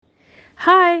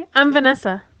Hi, I'm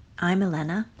Vanessa. I'm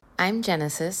Elena. I'm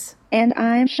Genesis. And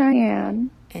I'm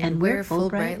Cheyenne. And we're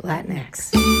Fulbright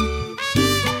Latinx.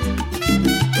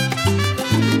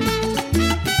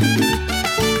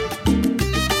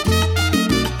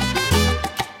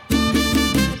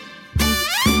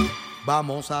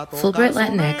 Fulbright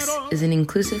Latinx is an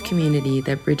inclusive community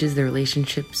that bridges the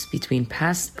relationships between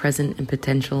past, present, and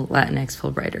potential Latinx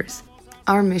Fulbrighters.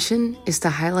 Our mission is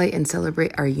to highlight and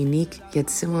celebrate our unique yet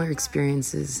similar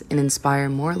experiences and inspire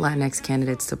more Latinx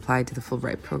candidates to apply to the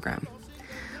Fulbright program.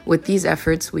 With these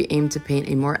efforts, we aim to paint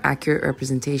a more accurate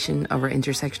representation of our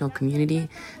intersectional community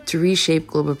to reshape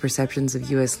global perceptions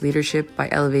of U.S. leadership by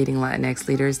elevating Latinx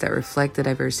leaders that reflect the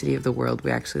diversity of the world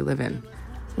we actually live in.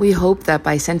 We hope that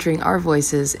by centering our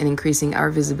voices and increasing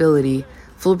our visibility,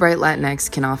 Fulbright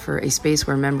Latinx can offer a space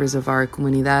where members of our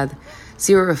comunidad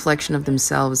see a reflection of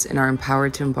themselves and are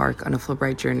empowered to embark on a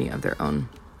Fulbright journey of their own.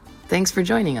 Thanks for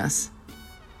joining us.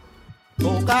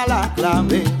 Toca la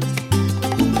clave,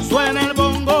 suena el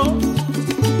bongo,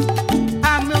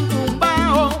 hazme un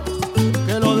tumbao,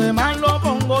 que lo demás lo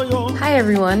pongo yo. Hi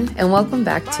everyone, and welcome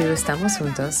back to Estamos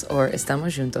Juntos, or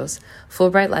Estamos Juntos,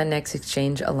 Fulbright Latinx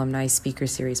Exchange Alumni Speaker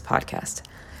Series podcast.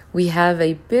 We have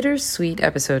a bittersweet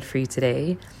episode for you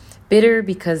today. Bitter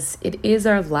because it is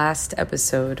our last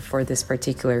episode for this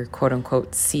particular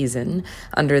quote-unquote season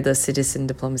under the Citizen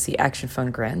Diplomacy Action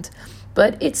Fund grant.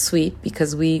 But it's sweet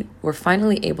because we were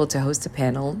finally able to host a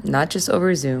panel, not just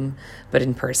over Zoom, but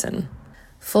in person.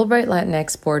 Fulbright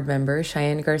Latinx board member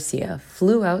Cheyenne Garcia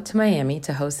flew out to Miami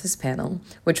to host this panel,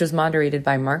 which was moderated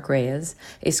by Mark Reyes,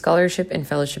 a scholarship and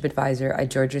fellowship advisor at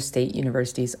Georgia State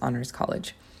University's Honors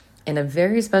College. And a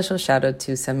very special shout out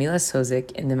to Samila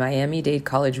Sozik in the Miami-Dade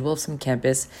College Wolfson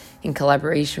campus in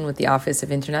collaboration with the Office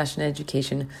of International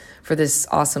Education for this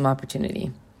awesome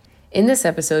opportunity. In this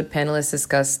episode, panelists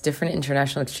discuss different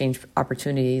international exchange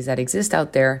opportunities that exist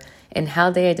out there and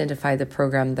how they identify the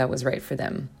program that was right for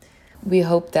them. We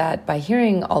hope that by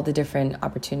hearing all the different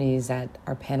opportunities that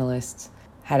our panelists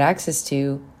had access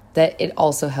to, that it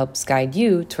also helps guide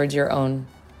you towards your own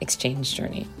exchange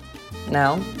journey.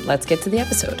 Now, let's get to the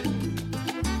episode.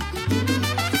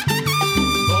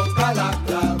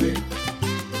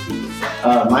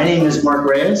 My name is Mark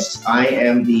Reyes. I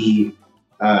am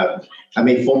I'm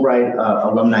a Fulbright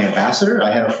alumni ambassador.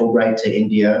 I had a Fulbright to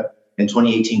India in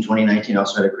 2018, 2019. I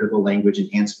also had a Critical Language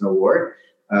Enhancement Award.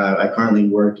 I currently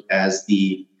work as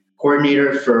the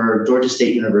coordinator for Georgia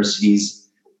State University's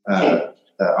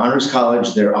Honors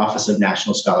College, their Office of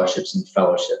National Scholarships and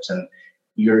Fellowships. And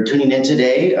you're tuning in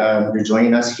today. You're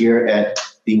joining us here at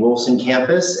the Wolfson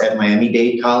campus at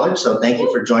Miami-Dade College. So thank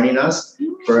you for joining us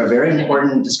for a very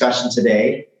important discussion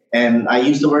today. And I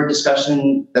use the word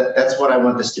discussion, that's what I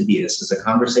want this to be. This is a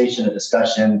conversation, a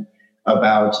discussion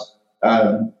about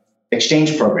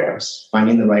exchange programs,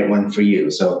 finding the right one for you.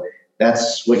 So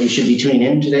that's what you should be tuning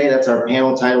in today. That's our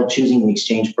panel title, Choosing the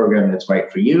Exchange Program That's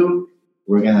Right for You.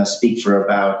 We're going to speak for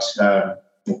about,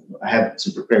 I have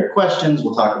some prepared questions.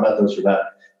 We'll talk about those for about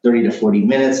 30 to 40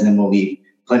 minutes, and then we'll leave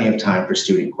plenty of time for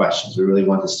student questions. We really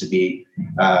want this to be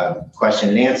question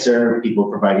and answer,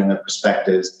 people providing their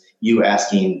perspectives, you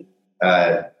asking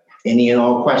any and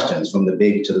all questions from the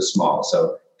big to the small.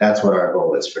 So that's what our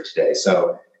goal is for today.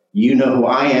 So you know who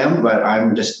I am, but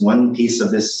I'm just one piece of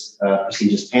this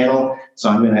prestigious panel. So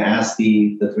I'm going to ask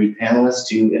the three panelists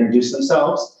to introduce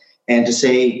themselves and to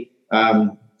say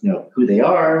who they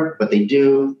are, what they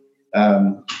do,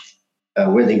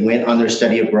 where they went on their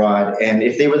study abroad, and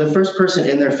if they were the first person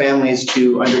in their families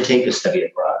to undertake a study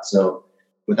abroad. So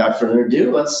without further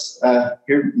ado, let's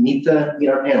meet our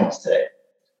panelists today.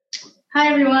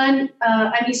 Hi, everyone.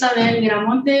 I'm Isabel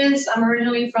Miramontes. I'm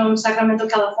originally from Sacramento,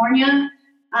 California.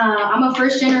 I'm a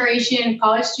first-generation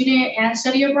college student and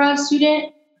study abroad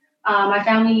student. My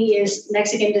family is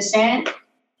Mexican descent,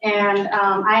 and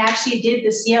I actually did the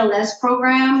CLS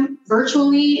program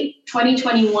virtually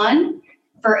 2021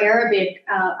 for Arabic.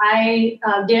 I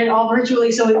did it all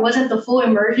virtually, so it wasn't the full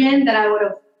immersion that I would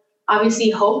have obviously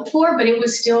hoped for, but it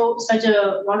was still such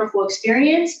a wonderful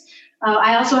experience.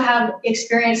 I also have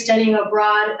experience studying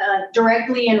abroad,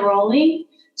 directly enrolling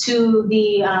to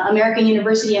the American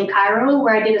University in Cairo,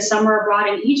 where I did a summer abroad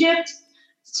in Egypt,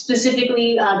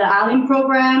 specifically the Alim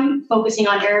program, focusing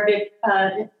on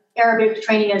Arabic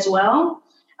training as well.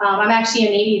 I'm actually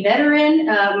a Navy veteran.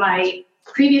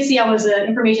 Previously, I was an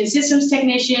information systems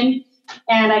technician,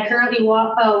 and I currently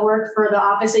work for the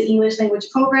Office of English Language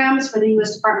Programs for the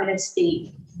U.S. Department of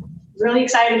State. Really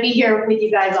excited to be here with you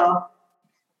guys all.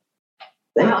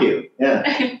 Thank you.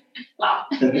 Yeah. Wow.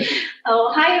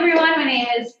 Oh, hi everyone. My name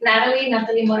is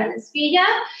Natalie Morales Villa.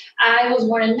 I was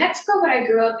born in Mexico, but I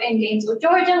grew up in Gainesville,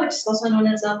 Georgia, which is also known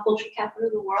as the poultry capital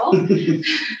of the world.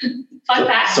 Fun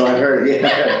fact. So I heard,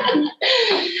 yeah.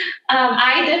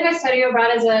 I did my study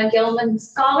abroad as a Gilman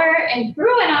Scholar in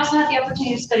Peru, and I also had the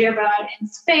opportunity to study abroad in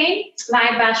Spain.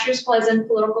 My bachelor's was in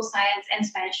political science and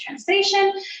Spanish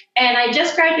translation, and I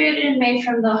just graduated in May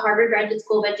from the Harvard Graduate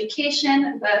School of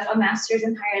Education with a master's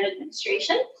in higher ed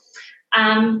administration.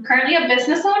 I'm currently a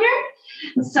business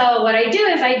owner. So what I do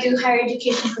is I do higher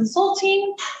education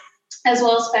consulting as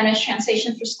well as Spanish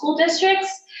translation for school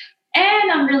districts.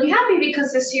 And I'm really happy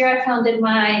because this year I founded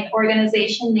my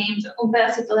organization named Un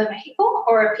Pedacito de México,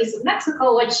 or A Piece of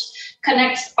Mexico, which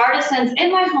connects artisans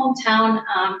in my hometown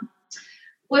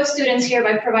with students here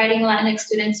by providing Latinx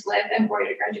students with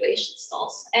embroidered graduation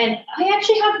stalls. And I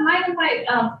actually have mine in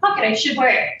my pocket. I should wear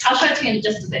it. I'll show it to you in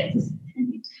just a bit.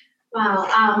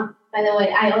 Wow. By the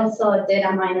way, I also did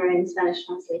a minor in Spanish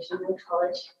translation in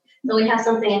college. So we have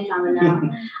something in common now.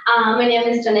 My name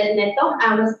is Janet Neto.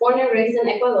 I was born and raised in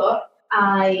Ecuador.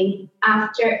 When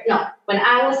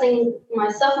I was in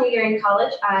my sophomore year in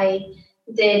college, I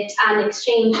did an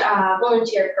exchange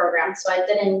volunteer program. So I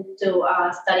didn't do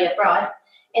study abroad.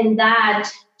 And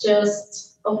that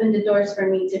just opened the doors for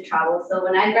me to travel. So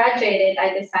when I graduated,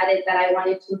 I decided that I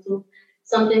wanted to do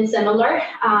something similar,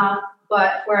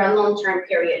 but for a long-term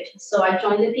period. So I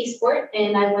joined the Peace Corps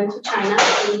and I went to China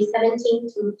 2017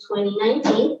 to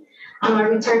 2019. I'm a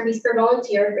return Peace Corps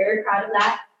volunteer, very proud of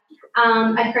that.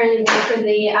 I currently work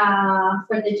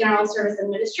for the General Service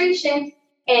Administration,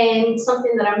 and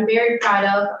something that I'm very proud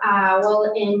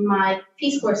of, in my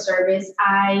Peace Corps service,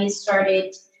 I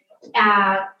started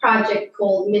a project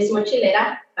called Miss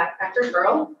Mochilera, Backpacker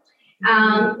Girl.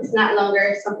 It's not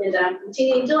longer something that I'm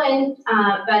continuing doing,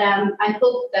 but I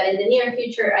hope that in the near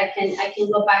future I can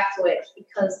go back to it,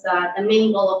 because the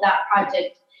main goal of that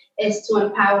project is to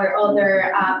empower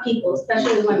other people,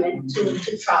 especially women,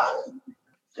 to travel.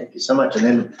 Thank you so much. And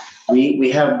then we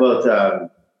have both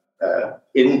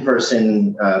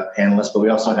in-person panelists, but we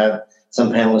also have some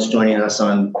panelists joining us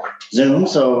on Zoom.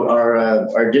 So our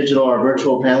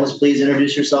virtual panelists, please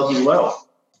introduce yourselves as well.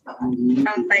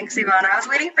 Thanks, Ivana. I was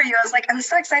waiting for you. I was like, I'm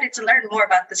so excited to learn more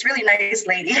about this really nice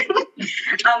lady.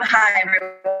 Hi,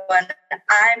 everyone.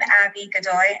 I'm Abby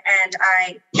Godoy, and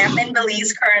I am in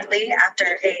Belize currently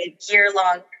after a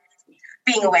year-long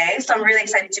being away. So I'm really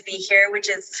excited to be here, I'm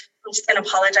just going to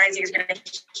apologize. You're going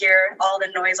to hear all the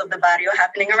noise of the barrio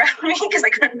happening around me because I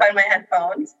couldn't find my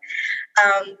headphones.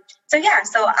 So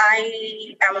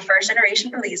I am a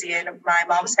first-generation Belizean. My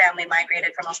mom's family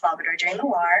migrated from El Salvador during the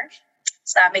war.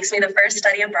 So that makes me the first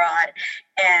study abroad,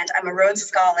 and I'm a Rhodes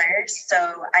Scholar.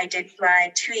 So I did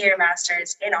my 2-year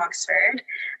master's in Oxford,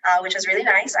 which was really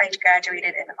nice. I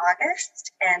graduated in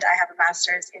August, and I have a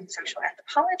master's in social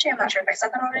anthropology. I'm not sure if I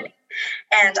said that already.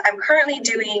 And I'm currently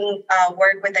doing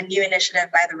work with a new initiative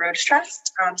by the Rhodes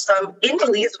Trust. So I'm in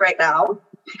Belize right now,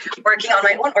 working on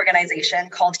my own organization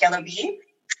called Yellow Bee.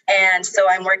 And so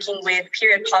I'm working with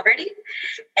period poverty.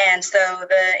 And so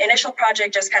the initial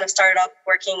project just kind of started off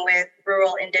working with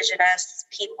rural indigenous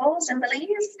peoples in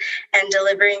Belize and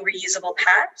delivering reusable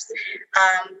pads.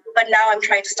 But now I'm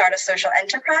trying to start a social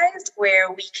enterprise where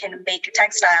we can make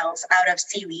textiles out of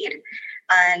seaweed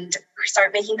and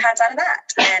start making pads out of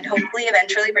that, and hopefully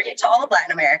eventually bring it to all of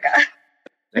Latin America.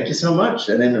 Thank you so much.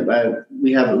 And then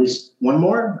we have at least one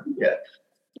more. Yeah.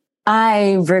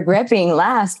 I regret being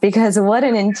last because what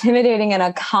an intimidating and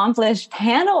accomplished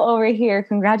panel over here.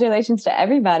 Congratulations to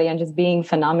everybody on just being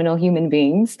phenomenal human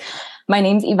beings. My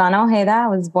name's Ivana Ojeda. I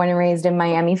was born and raised in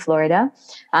Miami, Florida.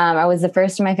 I was the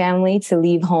first in my family to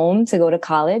leave home to go to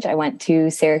college. I went to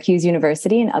Syracuse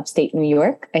University in upstate New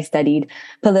York. I studied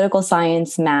political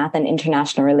science, math, and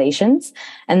international relations.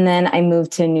 And then I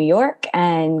moved to New York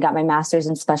and got my master's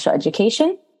in special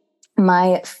education.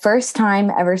 My first time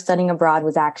ever studying abroad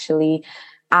was actually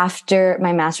after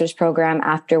my master's program.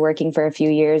 After working for a few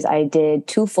years, I did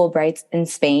 2 Fulbrights in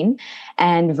Spain.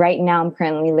 And right now I'm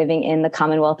currently living in the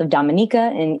Commonwealth of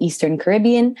Dominica in Eastern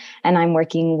Caribbean. And I'm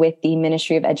working with the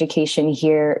Ministry of Education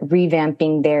here,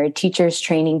 revamping their teachers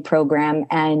training program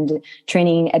and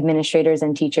training administrators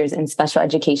and teachers in special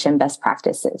education best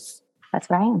practices. That's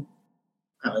where I am.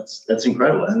 Oh, that's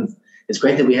incredible. And it's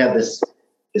great that we have this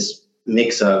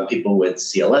mix of people with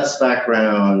CLS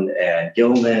background and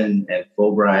Gilman and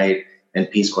Fulbright and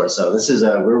Peace Corps. So this is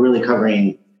we're really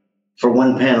covering, for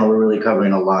one panel, we're really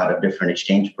covering a lot of different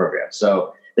exchange programs.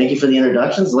 So thank you for the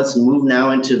introductions. Let's move now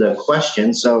into the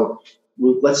questions. So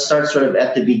let's start sort of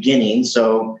at the beginning.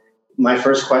 So my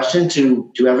first question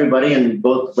to everybody, and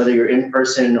both whether you're in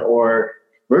person or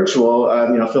virtual,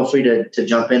 feel free to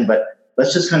jump in, but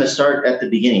let's just kind of start at the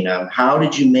beginning. How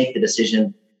did you make the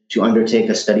decision to undertake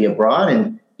a study abroad?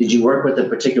 And did you work with a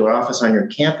particular office on your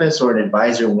campus or an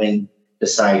advisor when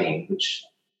deciding?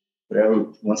 Whoever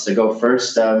wants to go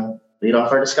first, lead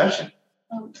off our discussion.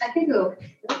 I think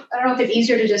I don't know if it's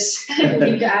easier to just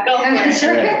leave that.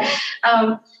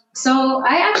 So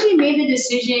I actually made the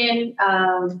decision.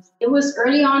 It was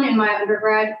early on in my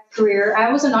undergrad career.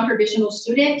 I was a non-traditional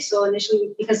student. So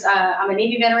initially, because I'm a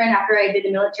Navy veteran, after I did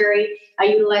the military, I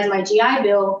utilized my GI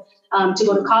Bill to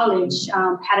go to college.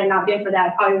 Had it not been for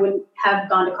that, I probably wouldn't have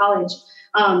gone to college.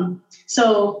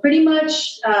 So pretty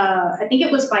much, I think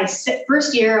it was my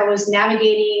first year, I was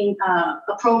navigating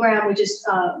a program which is,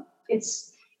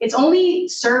 it's only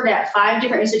served at 5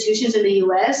 different institutions in the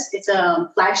U.S. It's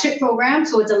a flagship program,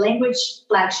 so it's a language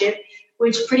flagship,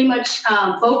 which pretty much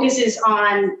focuses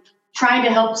on trying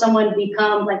to help someone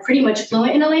become like pretty much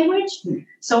fluent in a language.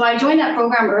 So I joined that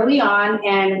program early on,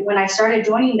 and when I started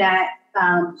joining that,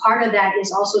 part of that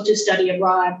is also to study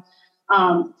abroad.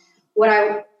 What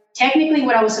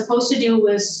I was supposed to do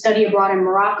was study abroad in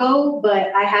Morocco,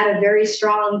 but I had a very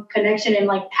strong connection and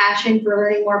like passion for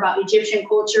learning more about Egyptian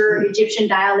culture, Egyptian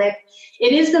dialect.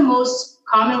 It is the most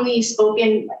commonly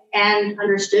spoken and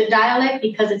understood dialect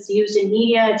because it's used in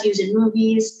media, it's used in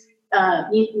movies,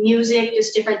 music,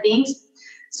 just different things.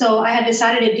 So I had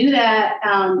decided to do that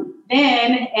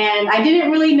then, and I didn't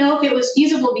really know if it was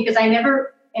feasible because I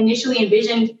never initially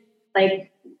envisioned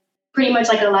pretty much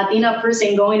like a Latina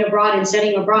person going abroad and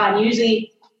studying abroad.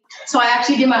 So I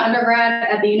actually did my undergrad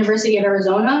at the University of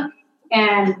Arizona,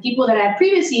 and people that I've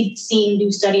previously seen do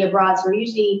study abroad were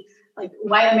usually like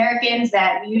white Americans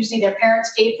that usually their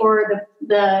parents paid for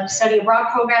the study abroad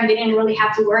program. They didn't really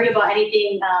have to worry about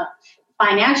anything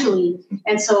financially.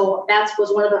 And so that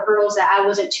was one of the hurdles that I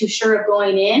wasn't too sure of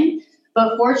going in.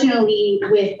 But fortunately,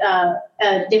 with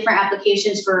different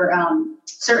applications for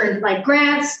certain like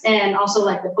grants and also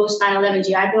like the post 9/11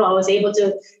 GI Bill, I was able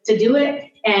to do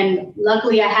it. And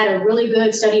luckily, I had a really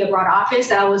good study abroad office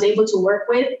that I was able to work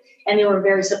with, and they were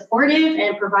very supportive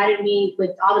and provided me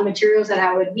with all the materials that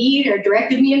I would need or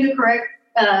directed me in the correct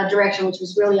direction, which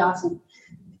was really awesome.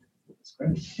 That's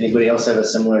great. Anybody else have a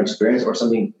similar experience or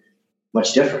something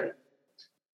much different?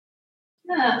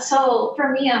 Yeah, so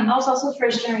for me, I was also a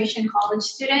first-generation college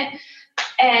student,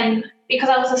 and because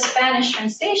I was a Spanish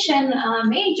translation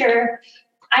major,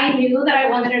 I knew that I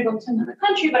wanted to go to another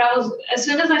country, but as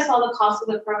soon as I saw the cost of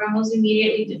the program, I was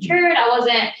immediately deterred. I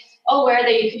wasn't aware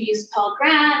that you could use Pell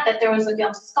Grant, that there was a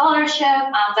Gilman Scholarship,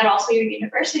 that also your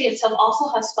university itself also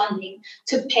has funding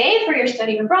to pay for your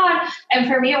study abroad. And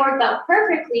for me, it worked out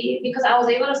perfectly because I was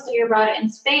able to study abroad in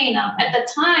Spain. At the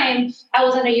time, I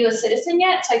wasn't a U.S. citizen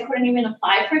yet, so I couldn't even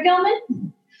apply for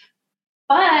Gilman.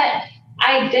 But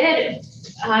I did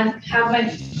have my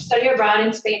study abroad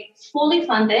in Spain fully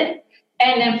funded.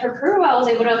 And then for Peru, I was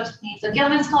able to obtain the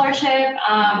Gilman Scholarship.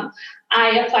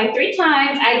 I applied 3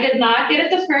 times. I did not get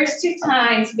it the first 2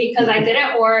 times because I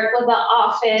didn't work with the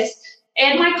office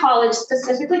in my college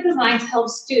specifically designed to help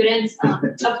students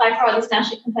apply for all these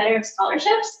nationally competitive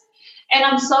scholarships. And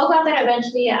I'm so glad that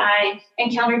eventually I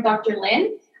encountered Dr.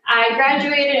 Lin. I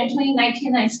graduated in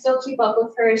 2019 and I still keep up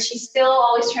with her. She's still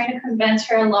always trying to convince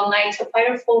her alumni to apply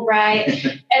to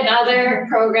Fulbright and other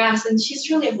programs, and she's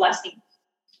truly a blessing.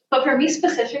 But for me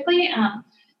specifically,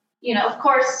 of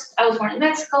course, I was born in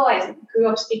Mexico. I grew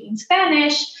up speaking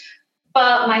Spanish,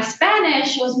 but my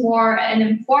Spanish was more an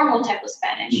informal type of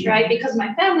Spanish, right? Because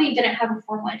my family didn't have a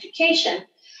formal education.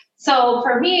 So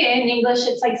for me in English,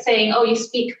 it's like saying, oh, you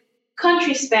speak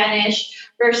country Spanish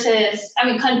versus,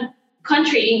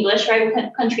 country English, right?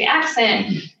 With country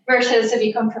accent versus if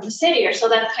you come from a city. Or so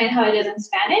that's kind of how it is in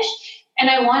Spanish. And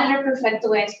I wanted to perfect the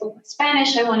way I spoke my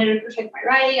Spanish. I wanted to perfect my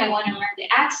writing. I wanted to learn the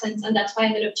accents. And that's why I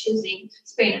ended up choosing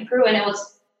Spain and Peru. And it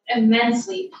was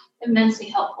immensely, immensely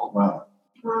helpful. Wow.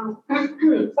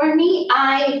 For me,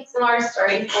 similar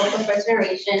story, also first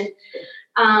generation.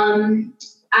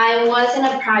 I was in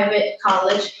a private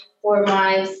college for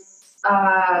my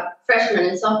freshman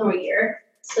and sophomore year.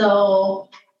 So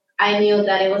I knew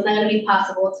that it was not going to be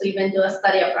possible to even do a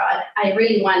study abroad. I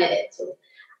really wanted it to.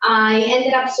 I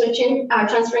ended up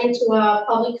transferring to a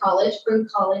public college, Peru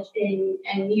College in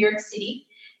New York City.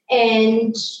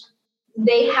 And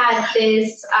they had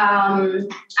this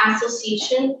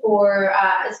association for,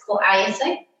 it's called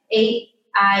AIESEC,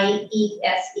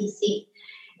 AIESEC.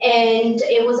 And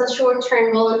it was a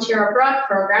short-term volunteer abroad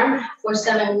program for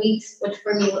 7 weeks, which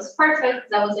for me was perfect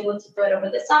because I was able to do it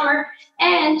over the summer.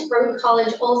 And Peru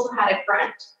College also had a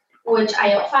grant, which I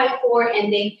applied for,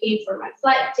 and they paid for my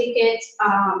flight tickets,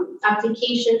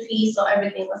 application fees, so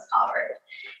everything was covered.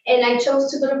 And I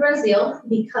chose to go to Brazil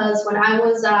because when I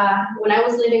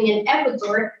was living in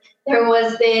Ecuador, there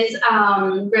was this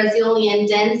Brazilian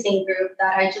dancing group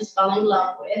that I just fell in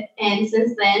love with. And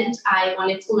since then, I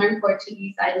wanted to learn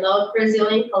Portuguese. I love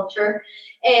Brazilian culture,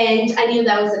 and I knew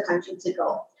that was the country to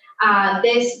go.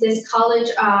 This college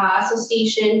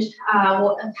association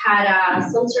had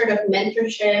some sort of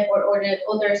mentorship or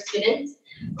other students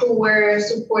who were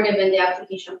supportive in the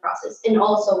application process and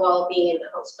also while being in the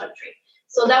host country.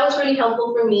 So that was really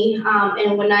helpful for me.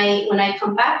 And when I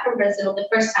come back from Brazil the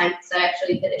first time, because I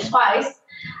actually did it twice,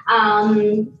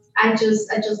 I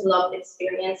just loved the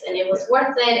experience, and it was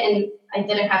worth it. And I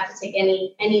didn't have to take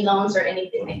any loans or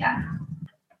anything like that.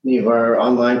 Any of our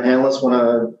online panelists want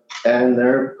to add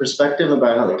their perspective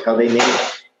about how they made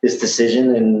this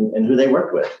decision and who they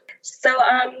worked with? So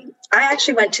I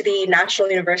actually went to the National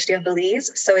University of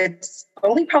Belize. So it's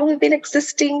only probably been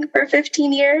existing for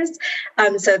 15 years.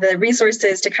 So the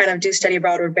resources to kind of do study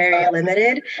abroad were very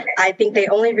limited. I think they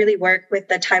only really work with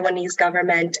the Taiwanese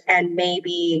government and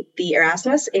maybe the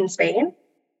Erasmus in Spain.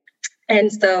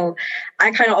 And so I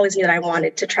kind of always knew that I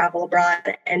wanted to travel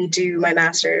abroad and do my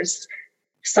master's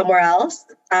somewhere else.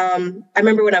 I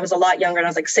remember when I was a lot younger and I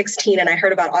was like 16 and I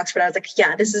heard about Oxford, I was like,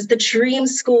 yeah, this is the dream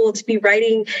school. To be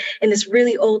writing in this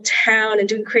really old town and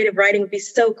doing creative writing would be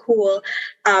so cool.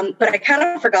 But I kind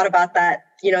of forgot about that.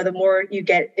 You know, the more you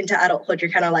get into adulthood, you're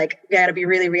kind of like, you got to be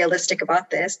really realistic about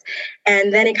this.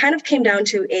 And then it kind of came down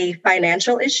to a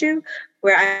financial issue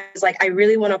where I was like, I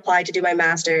really want to apply to do my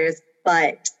master's,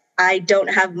 but I don't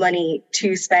have money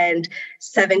to spend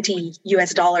 $70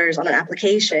 US on an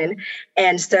application.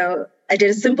 And so I did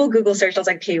a simple Google search. I was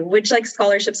like, okay, which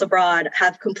scholarships abroad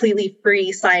have completely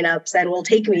free signups and will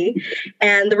take me?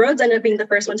 And the Rhodes ended up being the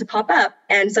first one to pop up.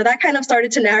 And so that kind of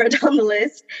started to narrow down the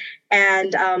list.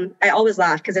 And I always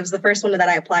laugh because it was the first one that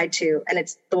I applied to and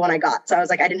it's the one I got. So I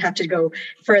was like, I didn't have to go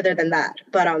further than that.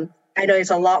 But I know it's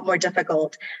a lot more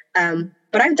difficult.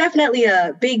 But I'm definitely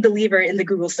a big believer in the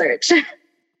Google search.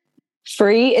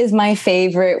 Free is my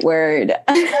favorite word.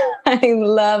 I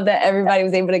love that everybody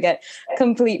was able to get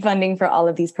complete funding for all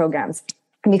of these programs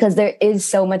because there is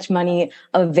so much money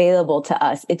available to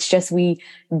us. It's just we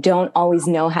don't always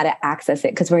know how to access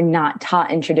it because we're not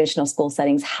taught in traditional school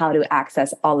settings how to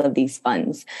access all of these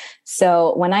funds.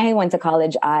 So when I went to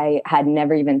college, I had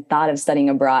never even thought of studying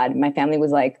abroad. My family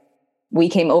was like, we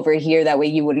came over here, that way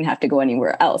you wouldn't have to go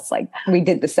anywhere else. Like, we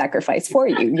did the sacrifice for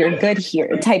you. You're good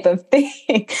here type of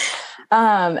thing.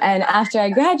 And after I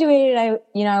graduated,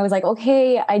 I was like,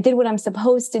 okay, I did what I'm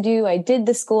supposed to do. I did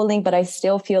the schooling, but I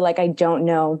still feel like I don't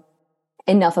know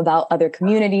enough about other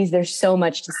communities. There's so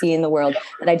much to see in the world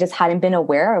that I just hadn't been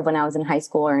aware of when I was in high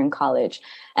school or in college.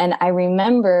 And I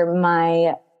remember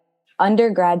my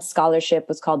undergrad scholarship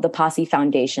was called the Posse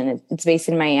Foundation. It's based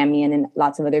in Miami and in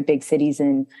lots of other big cities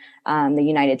in the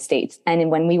United States. And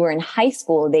when we were in high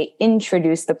school, they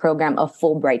introduced the program of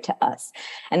Fulbright to us.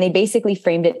 And they basically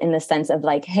framed it in the sense of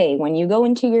like, hey, when you go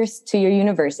into your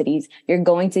universities, you're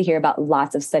going to hear about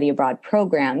lots of study abroad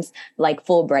programs like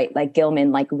Fulbright, like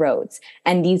Gilman, like Rhodes.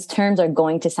 And these terms are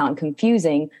going to sound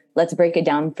confusing. Let's break it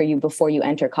down for you before you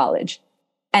enter college.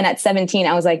 And at 17,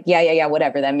 I was like, yeah,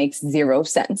 whatever. That makes zero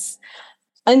sense.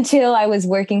 Until I was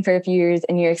working for a few years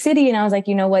in New York City. And I was like,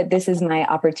 you know what? This is my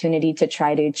opportunity to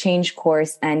try to change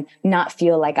course and not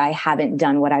feel like I haven't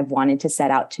done what I've wanted to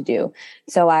set out to do.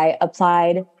 So I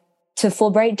applied to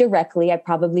Fulbright directly. I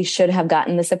probably should have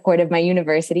gotten the support of my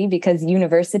university because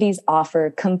universities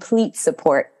offer complete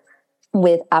support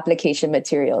with application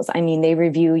materials. I mean, they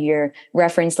review your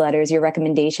reference letters, your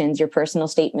recommendations, your personal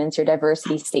statements, your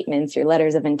diversity statements, your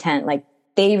letters of intent. Like,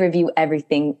 they review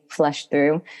everything flushed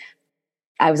through.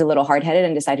 I was a little hard-headed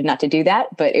and decided not to do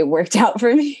that, but it worked out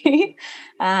for me.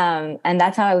 And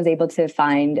that's how I was able to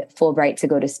find Fulbright to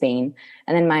go to Spain.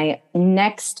 And then my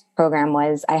next program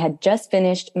was, I had just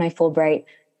finished my Fulbright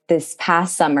this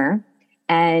past summer,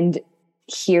 and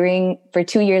for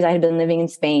 2 years, I had been living in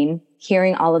Spain,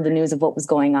 hearing all of the news of what was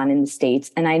going on in the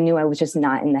States. And I knew I was just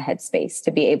not in the headspace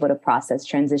to be able to process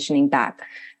transitioning back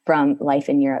from life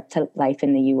in Europe to life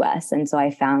in the US. And so I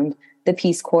found the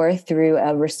Peace Corps through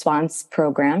a response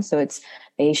program. So it's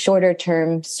a shorter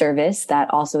term service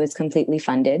that also is completely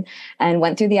funded, and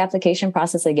went through the application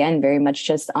process again, very much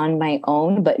just on my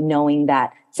own, but knowing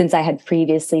that since I had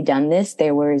previously done this,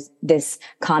 there was this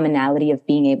commonality of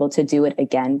being able to do it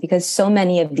again, because so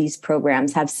many of these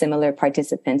programs have similar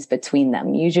participants between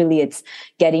them. Usually it's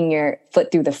getting your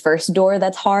foot through the first door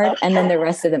that's hard, and then the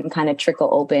rest of them kind of trickle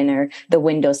open or the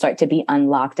windows start to be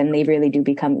unlocked, and they really do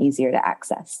become easier to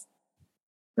access.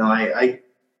 No, I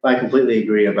completely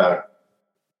agree about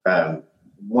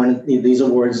these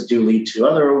awards do lead to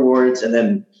other awards, and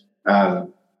then I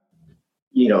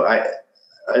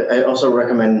also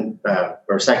recommend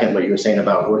or second what you were saying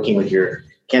about working with your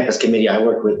campus committee. I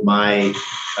worked with my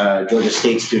Georgia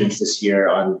State students this year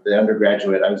on the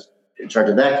undergraduate. I was in charge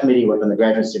of that committee, worked on the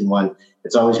graduate student one.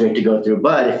 It's always great to go through,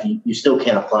 but if you still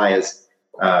can't apply as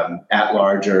at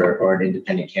large or an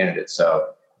independent candidate.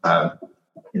 So,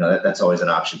 that's always an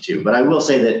option too. But I will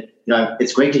say that,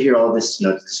 it's great to hear all this,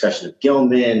 discussion of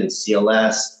Gilman and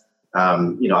CLS.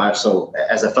 I also,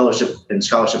 as a fellowship and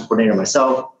scholarship coordinator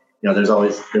myself,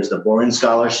 there's the Boren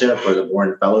Scholarship or the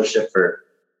Boren Fellowship for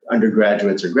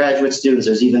undergraduates or graduate students.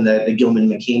 There's even the Gilman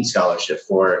McCain Scholarship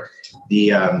for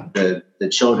the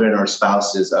children or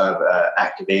spouses of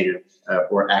activated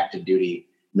or active duty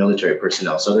military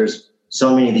personnel. So there's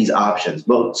so many of these options.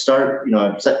 But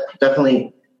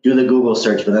definitely do the Google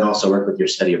search, but then also work with your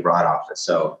study abroad office.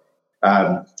 So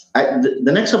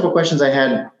the next couple of questions I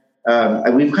had,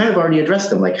 we've kind of already addressed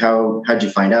them. Like how'd you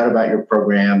find out about your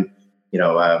program?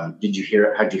 How'd you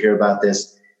hear about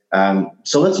this?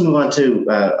 So let's move on to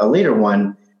a later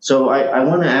one. So I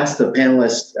want to ask the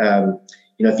panelists,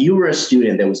 if you were a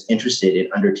student that was interested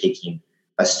in undertaking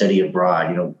a study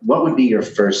abroad, what would be your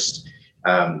first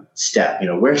step?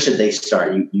 Where should they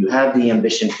start? You have the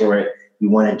ambition for it. You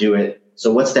want to do it.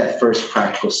 So what's that first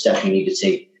practical step you need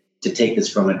to take this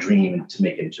from a dream to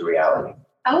make it into reality?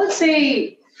 I would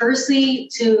say, firstly,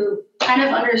 to kind of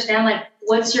understand,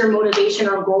 what's your motivation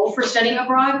or goal for studying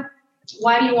abroad?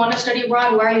 Why do you want to study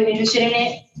abroad? Why are you interested in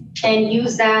it? And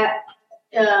use that,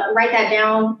 write that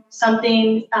down,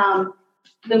 something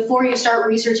before you start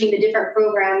researching the different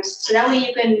programs. So that way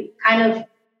you can kind of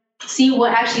see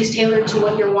what actually is tailored to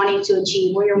what you're wanting to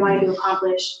achieve, what you're wanting to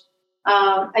accomplish.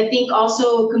 I think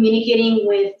also communicating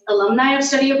with alumni of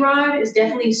study abroad is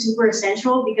definitely super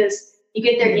essential because you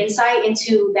get their insight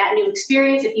into that new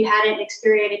experience if you hadn't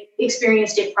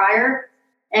experienced it prior.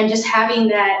 And just having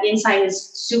that insight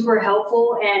is super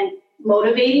helpful and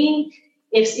motivating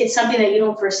if it's something that you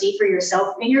don't foresee for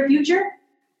yourself in your future.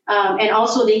 And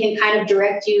also they can kind of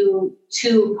direct you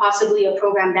to possibly a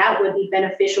program that would be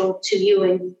beneficial to you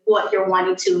and what you're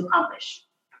wanting to accomplish.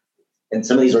 And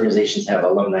some of these organizations have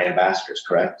alumni ambassadors,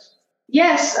 correct?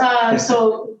 Yes.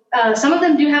 So some of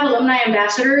them do have alumni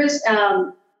ambassadors,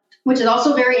 which is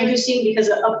also very interesting because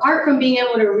apart from being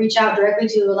able to reach out directly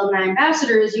to alumni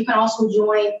ambassadors, you can also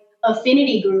join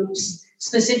affinity groups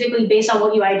specifically based on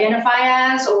what you identify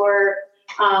as, or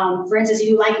for instance, if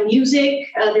you like music,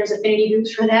 there's affinity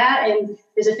groups for that. And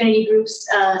there's affinity groups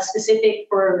specific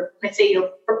for, let's say,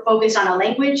 you're focused on a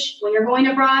language when you're going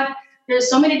abroad. There's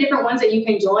so many different ones that you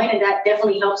can join, and that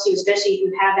definitely helps you, especially if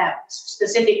you have that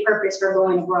specific purpose for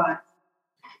going abroad.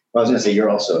 I was going to say, you're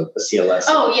also a CLS.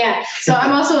 Oh, yeah. So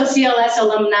I'm also a CLS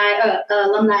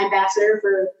alumni ambassador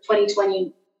for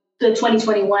 2020. The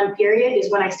 2021 period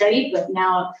is when I studied, but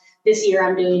now this year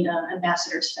I'm doing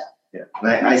ambassador stuff. Yeah,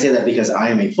 and I say that because I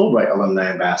am a Fulbright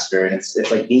alumni ambassador, and it's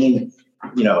like being,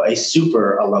 a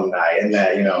super alumni, and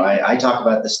that, I talk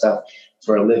about this stuff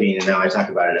for a living, and now I talk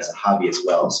about it as a hobby as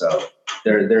well. So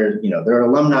there are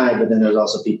alumni, but then there's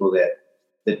also people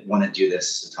that want to do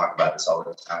this and talk about this all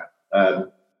the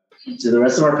time. To the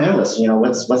rest of our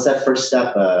panelists, what's that first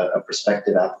step a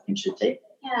prospective applicant should take?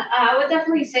 Yeah, I would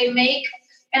definitely say make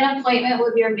an appointment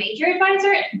with your major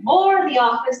advisor or the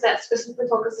office that specifically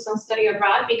focuses on study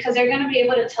abroad, because they're going to be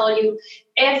able to tell you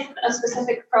if a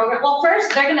specific program, well,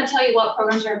 first, they're going to tell you what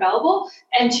programs are available,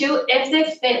 and two, if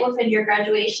they fit within your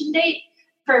graduation date.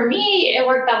 For me, it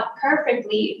worked out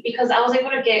perfectly because I was able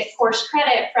to get course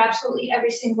credit for absolutely every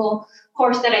single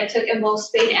course that I took in both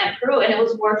Spain and Peru, and it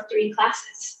was worth 3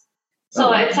 classes.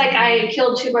 So it's like I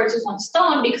killed 2 birds with 1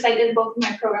 stone because I did both of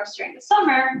my programs during the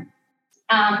summer.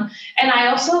 And I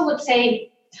also would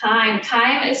say time.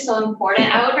 Time is so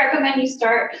important. I would recommend you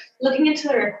start looking into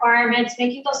the requirements,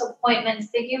 making those appointments,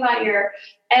 thinking about your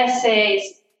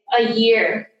essays a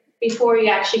year before you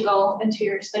actually go into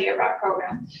your study abroad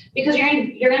program. Because you're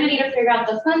going to need to figure out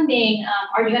the funding.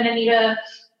 Are you going to need to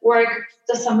work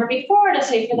the summer before to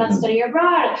save for that study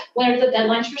abroad? When are the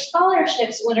deadlines for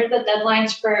scholarships? When are the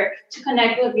deadlines to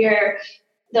connect with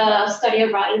the study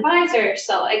abroad advisor?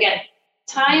 So again,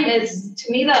 time is,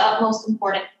 to me, the utmost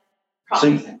important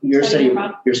process. So your study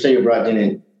abroad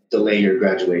didn't delay your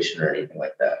graduation or anything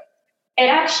like that? It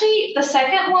actually, the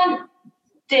second one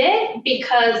did,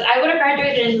 because I would have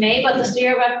graduated in May, but the study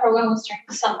abroad program was during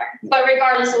the summer. But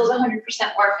regardless, it was 100%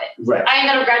 worth it. Right. I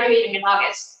ended up graduating in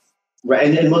August.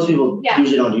 Right, and most people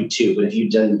usually don't do 2, but if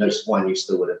you'd done just 1, you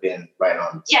still would have been right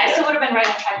on. Yeah, I still would have been right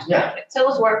on track to graduate. So it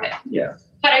was worth it. Yeah.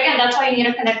 But again, that's why you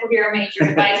need to connect with your major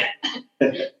advisor.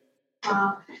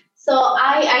 So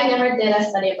I never did a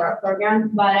study abroad program,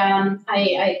 but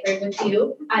I agree with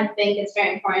you. I think it's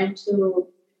very important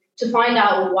to find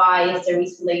out why is the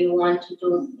reason that you want to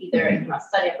do either a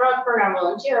study abroad program,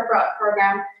 volunteer abroad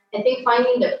program. I think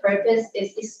finding the purpose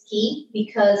is key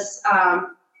because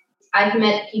I've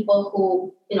met people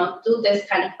who, do this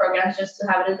kind of programs just to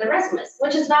have it in their resumes,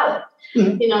 which is valid.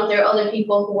 Mm-hmm. There are other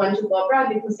people who want to go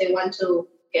abroad because they want to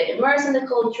get immersed in the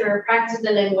culture, practice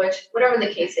the language, whatever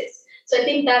the case is. So I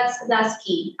think that's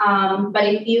key. But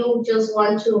if you just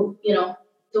want to,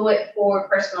 do it for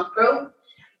personal growth,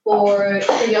 for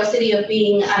curiosity of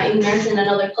being immersed in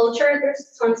another culture,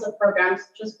 there's tons of programs.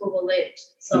 Just Google it.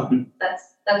 So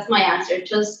that's my answer.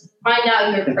 Just find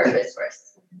out your purpose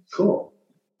first. Cool.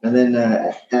 And then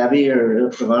Abby or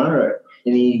Ivana,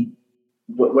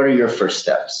 what are your first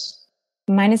steps?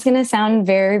 Mine is going to sound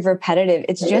very repetitive.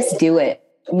 It's just do it.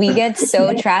 We get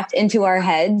so trapped into our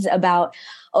heads about,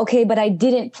 okay, but I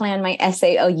didn't plan my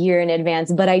essay a year in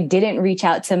advance, but I didn't reach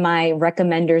out to my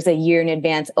recommenders a year in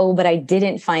advance. Oh, but I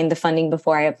didn't find the funding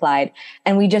before I applied.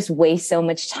 And we just waste so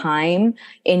much time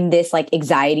in this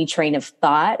anxiety train of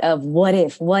thought of what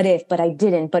if, but I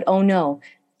didn't, but oh no.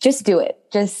 Just do it.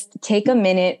 Just take a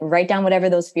minute, write down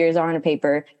whatever those fears are on a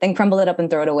paper, then crumble it up and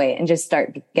throw it away and just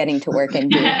start getting to work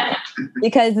and doing it.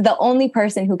 Because the only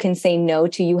person who can say no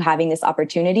to you having this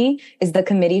opportunity is the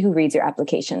committee who reads your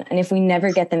application. And if we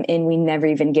never get them in, we never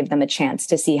even give them a chance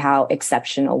to see how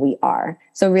exceptional we are.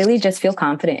 So really just feel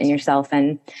confident in yourself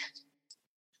and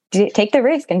take the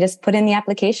risk and just put in the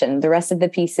application. The rest of the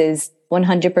pieces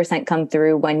 100% come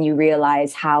through when you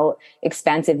realize how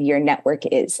expansive your network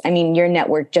is. I mean, your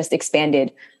network just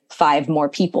expanded 5 more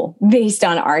people based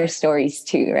on our stories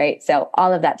too, right? So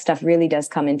all of that stuff really does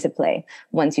come into play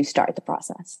once you start the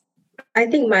process. I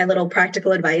think my little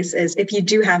practical advice is if you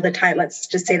do have the time, let's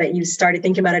just say that you started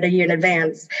thinking about it a year in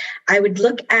advance, I would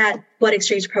look at what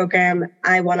exchange program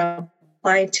I want to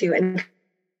apply to and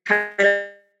kind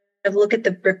of look at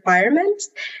the requirements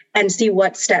and see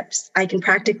what steps I can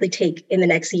practically take in the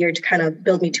next year to kind of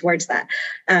build me towards that.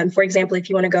 For example,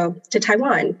 if you want to go to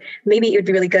Taiwan, maybe it would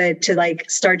be really good to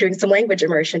start doing some language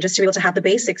immersion just to be able to have the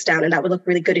basics down, and that would look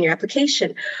really good in your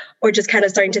application. Or just kind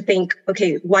of starting to think,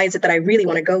 okay, why is it that I really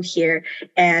want to go here?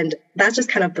 And that's just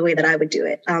kind of the way that I would do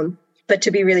it. But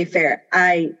to be really fair,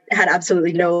 I had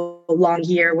absolutely no long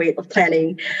year wait of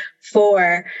planning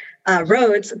for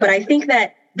Rhodes, but I think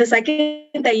that the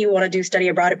second that you want to do study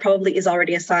abroad, it probably is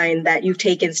already a sign that you've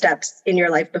taken steps in your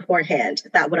life beforehand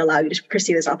that would allow you to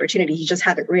pursue this opportunity. You just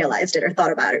haven't realized it or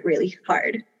thought about it really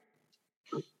hard.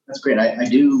 That's great. I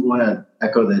do want to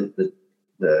echo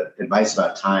the advice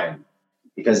about time,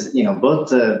 because both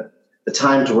the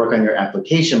time to work on your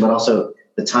application, but also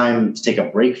the time to take a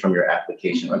break from your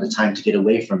application, or the time to get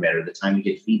away from it, or the time to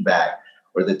get feedback,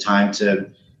 or the time to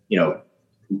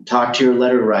talk to your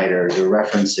letter writer, your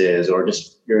references, or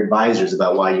just your advisors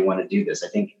about why you want to do this. I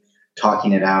think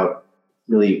talking it out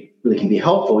really can be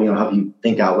helpful, help you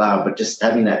think out loud, but just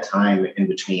having that time in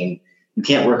between. You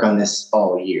can't work on this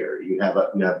all year. You have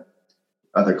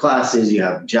other classes, you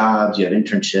have jobs, you have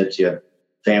internships, you have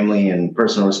family and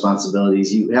personal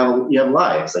responsibilities. You have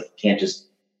lives. You can't just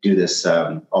do this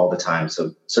all the time.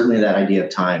 So certainly that idea of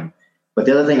time. But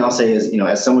the other thing I'll say is,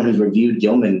 as someone who's reviewed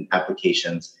Gilman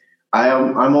applications,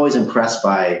 I'm always impressed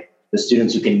by the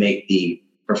students who can make the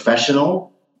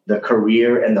professional, the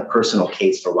career, and the personal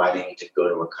case for why they need to go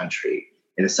to a country.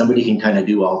 And if somebody can kind of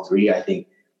do all three, I think,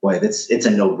 boy, it's a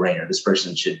no-brainer. This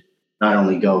person should not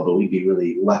only go, but we'd be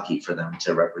really lucky for them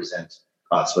to represent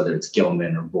us, whether it's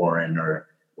Gilman or Boren or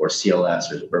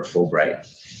CLS or Fulbright.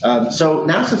 So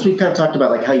now, since we've kind of talked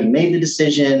about how you made the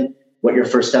decision, what your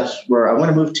first steps were, I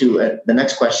want to move to the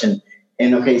next question.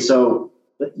 And okay, so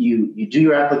you do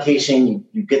your application,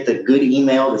 you get the good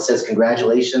email that says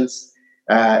congratulations,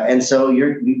 and so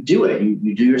you do it.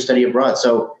 You do your study abroad.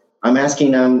 So I'm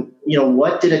asking,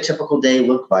 what did a typical day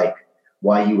look like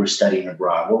while you were studying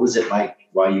abroad? What was it like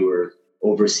while you were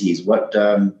overseas? What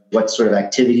sort of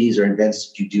activities or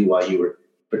events did you do while you were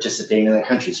participating in that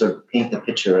country? Sort of paint the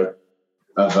picture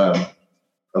of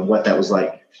what that was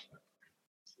like.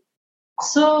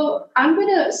 So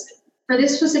for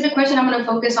this specific question, I'm going to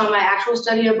focus on my actual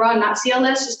study abroad, not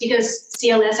CLS, just because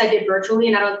CLS I did virtually,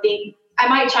 and I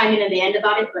might chime in at the end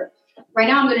about it, but right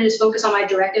now I'm going to just focus on my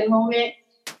direct enrollment.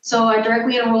 So I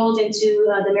directly enrolled into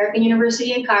the American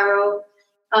University in Cairo.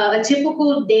 A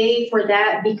typical day for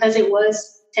that, because it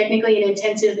was technically an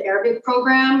intensive Arabic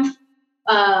program,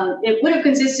 it would have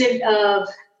consisted of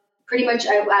pretty much,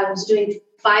 I was doing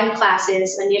 5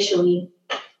 classes initially,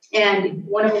 and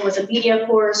one of them was a media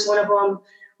course, one of them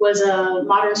was a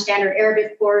modern standard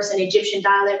Arabic course, an Egyptian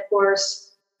dialect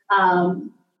course,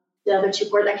 The other two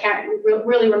courses, I can't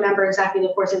really remember exactly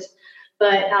the courses.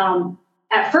 But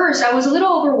at first, I was a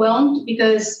little overwhelmed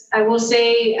because I will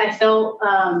say I felt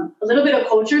a little bit of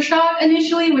culture shock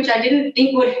initially, which I didn't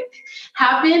think would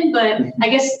happen. But I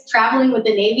guess traveling with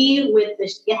the Navy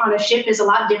on a ship is a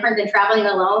lot different than traveling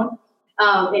alone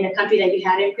in a country that you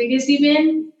hadn't previously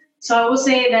been. So I will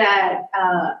say that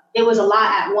it was a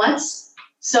lot at once.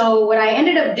 So what I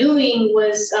ended up doing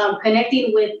was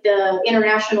connecting with the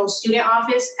International Student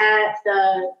Office at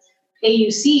the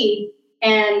AUC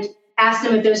and asked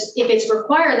them if it's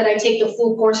required that I take the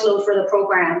full course load for the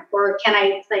program, or can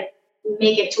I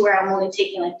make it to where I'm only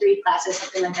taking 3 classes,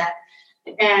 something like that.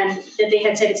 And that they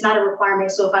had said it's not a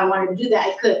requirement. So if I wanted to do that,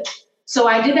 I could. So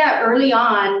I did that early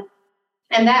on.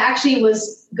 And that actually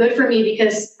was good for me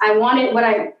because what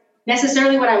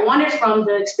I wanted from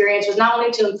the experience was not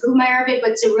only to improve my Arabic,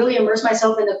 but to really immerse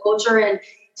myself in the culture and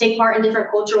take part in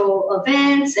different cultural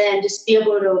events and just be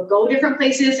able to go different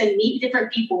places and meet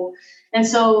different people. And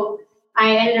so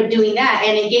I ended up doing that.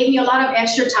 And it gave me a lot of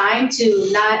extra time to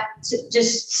not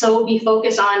just be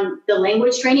focused on the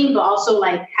language training, but also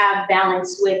have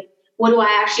balance with what do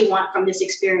I actually want from this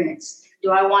experience? Do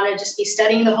I want to just be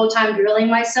studying the whole time, drilling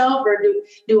myself, or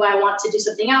do I want to do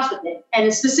something else with it?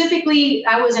 And specifically,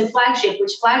 I was in Flagship,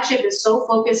 which Flagship is so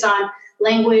focused on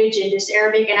language and just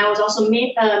Arabic. And I was also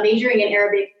majoring in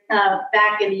Arabic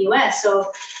back in the US.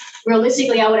 So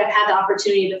realistically, I would have had the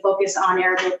opportunity to focus on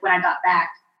Arabic when I got back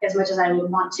as much as I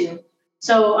would want to.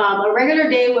 So a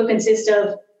regular day would consist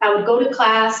of, I would go to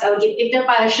class, I would get picked up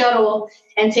by a shuttle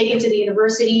and taken to the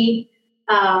university.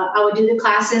 I would do the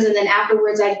classes, and then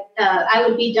afterwards I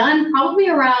would be done probably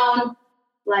around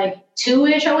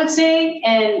 2-ish, I would say.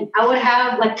 And I would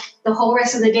have the whole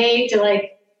rest of the day to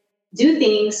do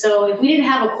things. So if we didn't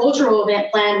have a cultural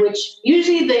event planned, which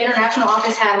usually the international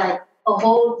office had a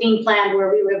whole thing planned where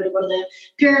we were able to go to the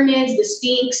pyramids, the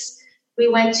Sphinx. We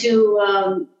went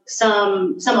to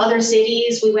some other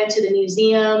cities. We went to the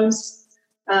museums.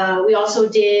 We also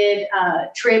did a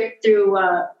trip through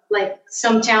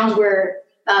some towns where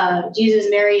Jesus,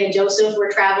 Mary, and Joseph were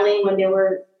traveling when they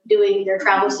were doing their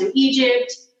travels through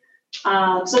Egypt.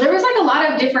 So there was a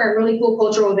lot of different really cool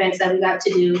cultural events that we got to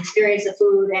do, experience the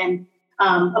food. And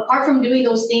apart from doing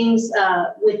those things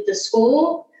with the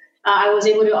school, I was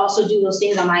able to also do those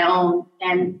things on my own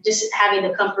and just having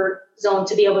the comfort zone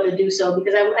to be able to do so.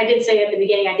 Because I did say at the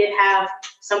beginning, I did have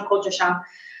some culture shock.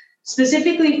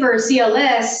 Specifically for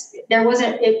CLS, there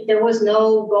was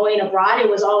no going abroad. It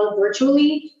was all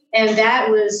virtually. And that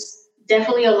was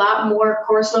definitely a lot more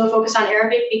course load focused on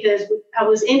Arabic because I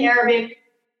was in Arabic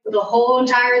the whole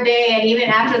entire day. And even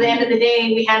after the end of the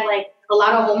day, we had a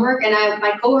lot of homework. And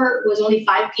my cohort was only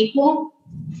 5 people,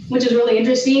 which is really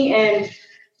interesting. And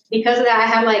because of that, I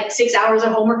had 6 hours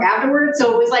of homework afterwards.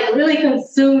 So it was really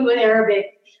consumed with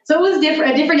Arabic. So it was a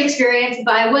different experience,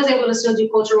 but I was able to still do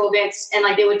cultural events, and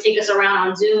they would take us around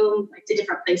on Zoom to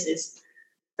different places.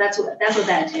 That's what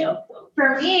that entailed.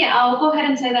 For me, I'll go ahead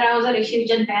and say that I was at a huge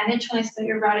advantage when I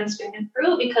studied abroad in Spain and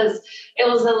Peru because it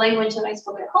was the language that I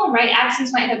spoke at home, right?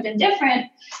 Accents might have been different.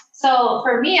 So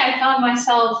for me, I found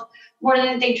myself more than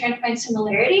anything trying to find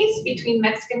similarities between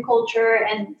Mexican culture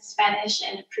and Spanish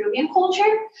and Peruvian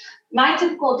culture. My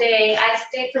typical day, I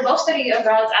stayed for both study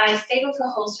abroad. I stayed with a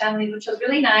host family, which was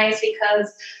really nice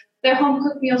because their home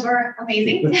cooked meals were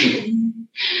amazing.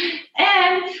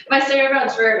 And my study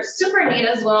abroads were super neat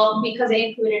as well because they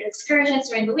included excursions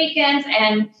during the weekends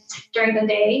and during the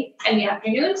day and the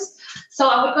afternoons. So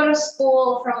I would go to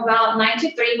school from about 9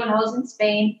 to 3 when I was in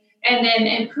Spain. And then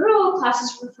in Peru,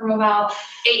 classes were from about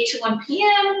 8 to 1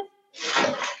 p.m.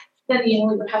 Then, we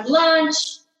would have lunch.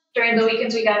 During the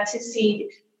weekends, we got to see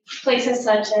places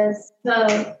such as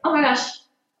oh my gosh,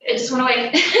 it just went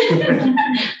away.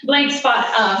 Blank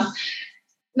spot.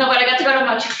 No, but I got to go to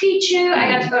Machu Picchu. I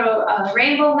got to go to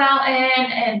Rainbow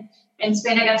Mountain. And in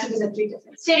Spain, I got to visit 3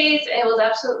 different cities. It was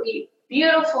absolutely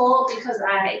beautiful because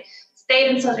I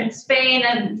stayed in southern Spain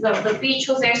and the beach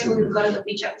was there. So we would go to the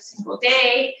beach every single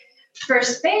day. For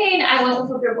Spain, I went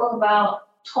with a group of about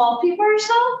 12 people or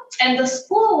so. And the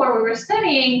school where we were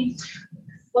studying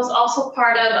was also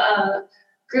part of a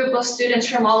group of students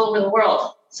from all over the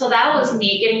world. So that was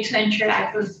me getting to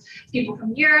interact with people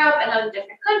from Europe and other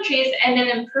different countries. And then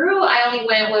in Peru, I only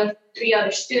went with 3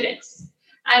 other students.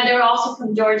 And they were also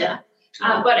from Georgia.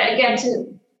 But again,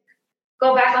 to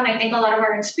go back on, I think, a lot of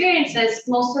our experiences,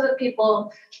 most of the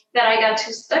people that I got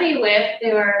to study with,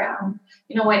 they were,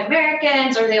 white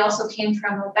Americans, or they also came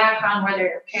from a background where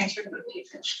their parents were going to pay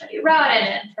for to study abroad.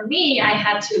 And for me, I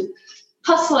had to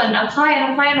hustle and apply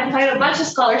to a bunch of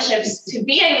scholarships to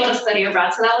be able to study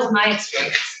abroad. So that was my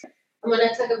experience. I'm going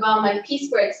to talk about my Peace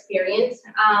Corps experience.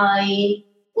 I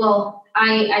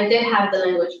did have the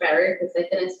language barrier because I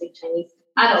didn't speak Chinese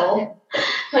at all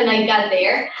when I got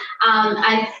there.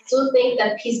 I do think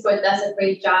that Peace Corps does a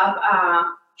great job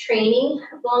training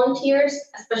volunteers,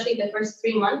 especially the first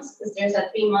 3 months, because there's a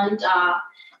 3-month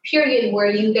period where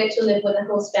you get to live with a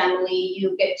host family,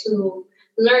 you get to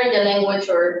learn the language,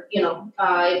 or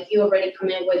if you already come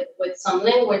in with some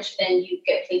language, then you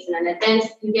get placed in an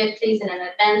advanced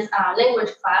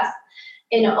language class,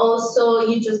 and also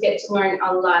you just get to learn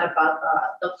a lot about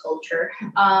the culture.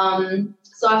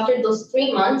 So after those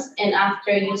 3 months, and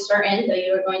after you start in, that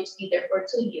you're going to be there for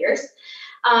 2 years,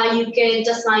 you get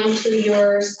assigned to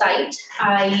your site.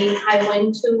 I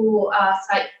went to a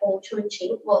site called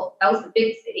Chongqing. Well, that was a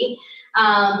big city.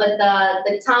 But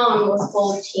the town was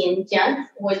called Tianjian,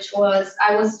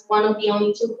 I was one of the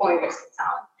only 2 foreigners in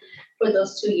town for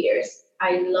those 2 years.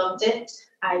 I loved it.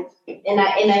 I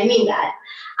mean that.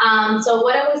 So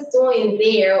what I was doing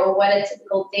there, or what a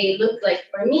typical day looked like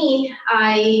for me,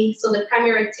 so the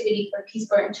primary activity for Peace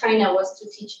Corps in China was to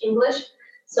teach English.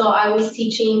 So I was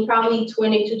teaching probably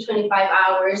 20 to 25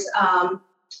 hours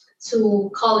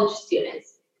to college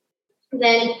students.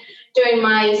 Then during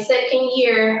my second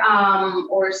year,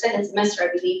 or second semester, I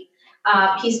believe,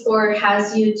 Peace Corps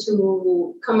has you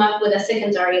to come up with a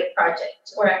secondary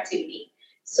project or activity.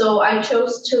 So I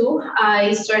chose 2.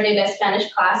 I started a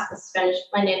Spanish class, because Spanish is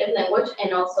my native language,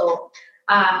 and also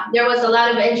there was a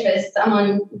lot of interest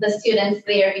among the students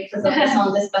there because of the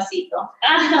song Despacito.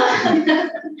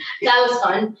 That was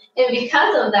fun. And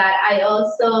because of that, I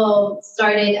also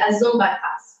started a Zumba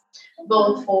class,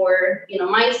 both for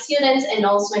my students and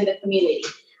also in the community.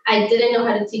 I didn't know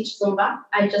how to teach Zumba.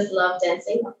 I just love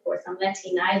dancing. Of course, I'm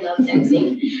Latina. I love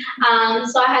dancing.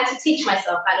 So I had to teach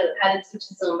myself how to teach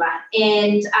Zumba.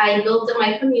 And I built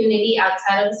my community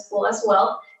outside of the school as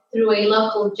well, through a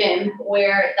local gym,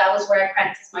 that was where I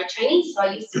practiced my Chinese. So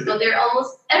I used to go there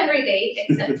almost every day,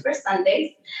 except for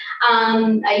Sundays.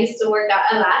 I used to work out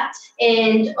a lot.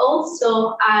 And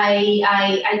also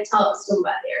I taught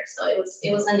Zumba there. So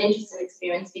it was an interesting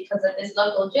experience, because at this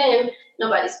local gym,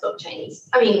 nobody spoke Chinese.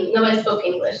 Nobody spoke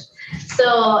English.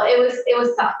 So it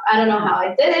was tough. I don't know how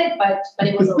I did it, but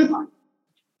it was a lot of fun.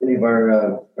 Any of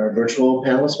our virtual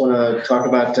panelists want to talk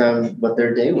about what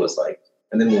their day was like?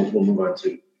 And then we'll move on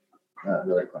to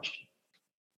another question.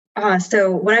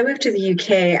 So when I moved to the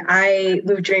UK, I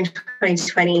moved during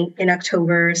 2020 in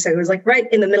October. So it was like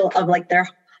right in the middle of like their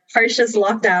harshest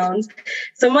lockdowns.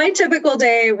 So my typical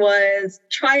day was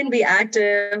try and be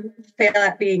active, fail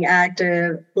at being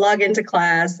active, log into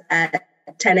class at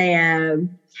 10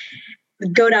 a.m.,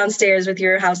 go downstairs with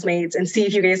your housemates and see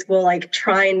if you guys will like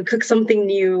try and cook something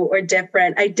new or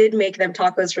different. I did make them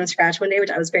tacos from scratch one day,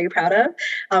 which I was very proud of.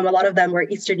 A lot of them were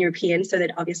Eastern European, so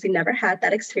they'd obviously never had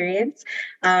that experience.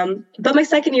 But my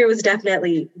second year was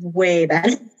definitely way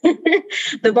better.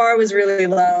 The bar was really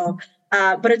low.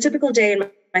 But a typical day in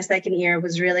my second year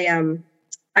was really,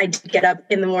 I'd get up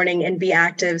in the morning and be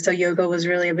active. So yoga was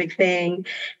really a big thing.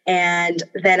 And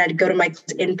then I'd go to my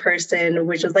in person,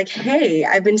 which was like, hey,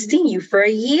 I've been seeing you for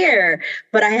a year,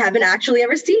 but I haven't actually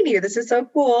ever seen you. This is so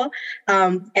cool.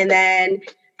 And then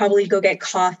probably go get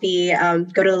coffee,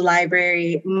 go to the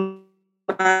library.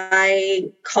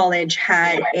 My college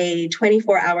had a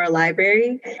 24-hour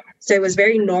library. So it was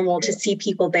very normal to see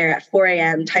people there at 4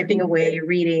 a.m. typing away,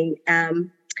 reading.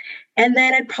 And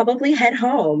then I'd probably head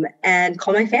home and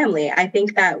call my family. I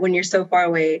think that when you're so far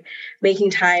away,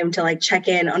 making time to like check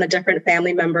in on a different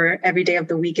family member every day of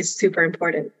the week is super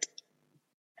important.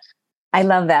 I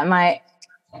love that.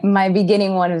 My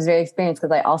beginning one was very experienced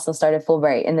because I also started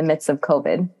Fulbright in the midst of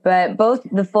COVID. But both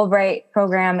the Fulbright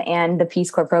program and the Peace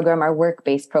Corps program are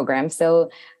work-based programs. So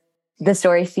the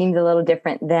story seems a little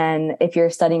different than if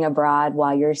you're studying abroad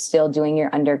while you're still doing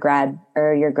your undergrad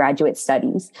or your graduate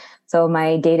studies. So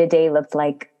my day-to-day looked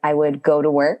like I would go to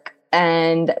work.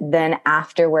 And then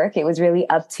after work, it was really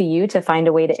up to you to find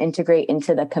a way to integrate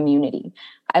into the community.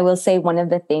 I will say one of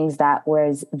the things that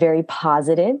was very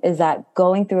positive is that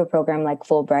going through a program like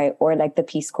Fulbright or like the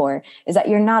Peace Corps is that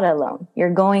you're not alone.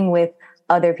 You're going with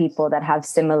other people that have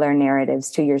similar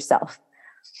narratives to yourself.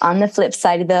 On the flip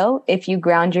side, though, if you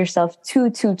ground yourself too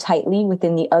tightly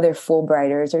within the other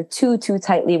Fulbrighters or too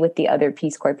tightly with the other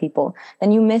Peace Corps people,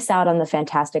 then you miss out on the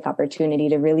fantastic opportunity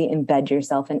to really embed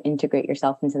yourself and integrate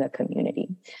yourself into the community.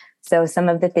 So some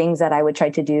of the things that I would try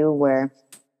to do were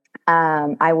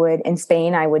in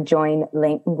Spain, I would join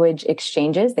language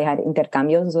exchanges. They had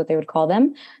intercambios is what they would call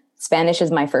them. Spanish is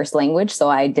my first language,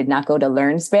 so I did not go to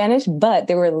learn Spanish, but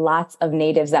there were lots of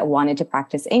natives that wanted to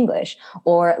practice English,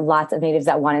 or lots of natives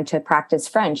that wanted to practice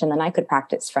French, and then I could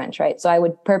practice French, right? So I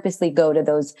would purposely go to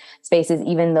those spaces,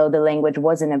 even though the language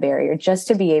wasn't a barrier, just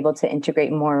to be able to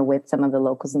integrate more with some of the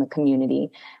locals in the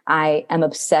community. I am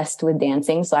obsessed with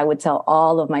dancing, so I would tell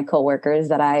all of my coworkers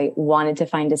that I wanted to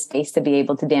find a space to be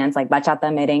able to dance like bachata,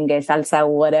 merengue, salsa,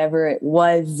 whatever it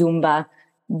was, Zumba,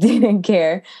 didn't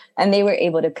care. And they were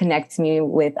able to connect me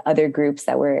with other groups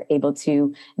that were able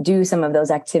to do some of those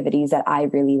activities that I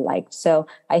really liked. So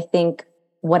I think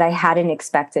what I hadn't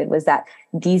expected was that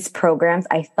these programs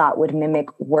I thought would mimic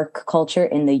work culture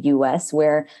in the US,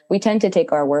 where we tend to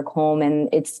take our work home, and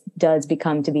it does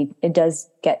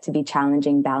get to be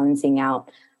challenging balancing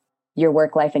out your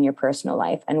work life and your personal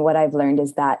life. And what I've learned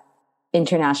is that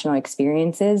international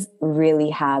experiences really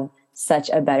have such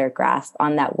a better grasp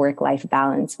on that work-life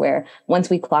balance, where once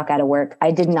we clock out of work,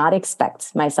 I did not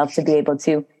expect myself to be able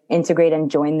to integrate and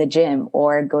join the gym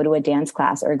or go to a dance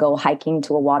class or go hiking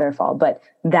to a waterfall. But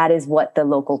that is what the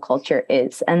local culture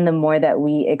is. And the more that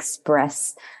we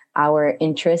express our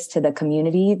interest to the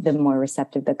community, the more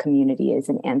receptive the community is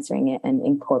in answering it and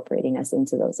incorporating us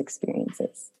into those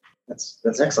experiences.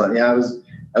 That's excellent. Yeah, I was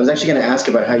actually going to ask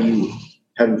about how do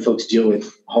folks deal with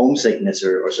homesickness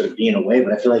or sort of being away,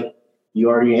 but I feel like you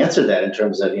already answered that in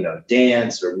terms of,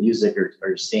 dance or music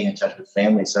or staying in touch with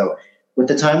family. So with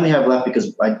the time we have left,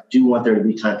 because I do want there to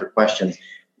be time for questions,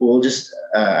 we'll just,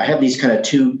 I have these kind of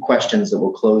two questions that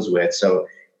we'll close with. So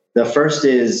the first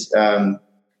is, how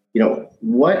can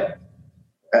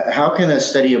a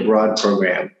study abroad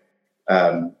program,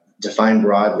 defined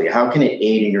broadly, how can it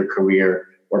aid in your career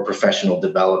or professional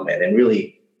development? And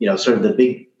really, sort of the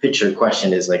big picture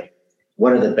question is like,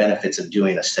 what are the benefits of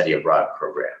doing a study abroad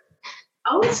program?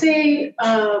 I would say,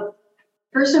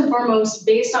 first and foremost,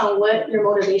 based on what your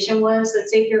motivation was,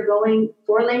 let's say if you're going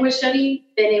for language study,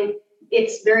 then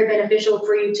it's very beneficial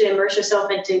for you to immerse yourself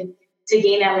and to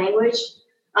gain that language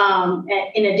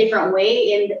in a different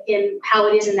way in how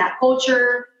it is in that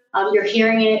culture. You're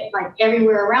hearing it like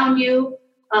everywhere around you.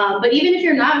 But even if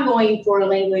you're not going for a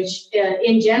language,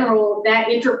 in general, that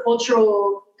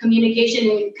intercultural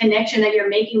communication and connection that you're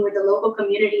making with the local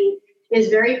community is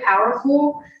very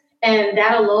powerful. And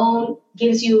that alone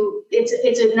gives you, it's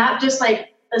not just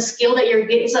like a skill that you're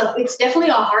getting, it's definitely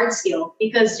a hard skill,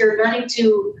 because you're learning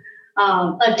to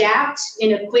adapt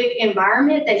in a quick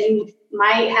environment that you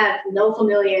might have no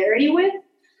familiarity with.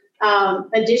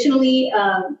 Additionally,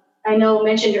 I know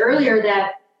mentioned earlier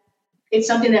that it's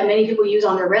something that many people use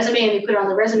on their resume, and they put it on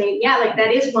the resume. Yeah, like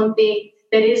that is one thing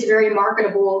that is very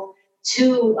marketable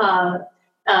to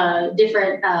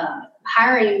different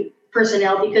hiring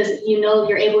personnel, because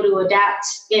you're able to adapt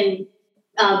in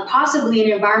possibly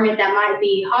an environment that might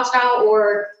be hostile,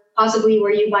 or possibly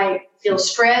where you might feel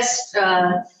stressed.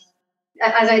 As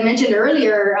I mentioned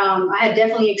earlier, I had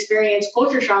definitely experienced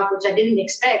culture shock, which I didn't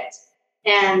expect.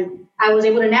 And I was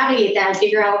able to navigate that and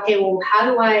figure out, okay, well, how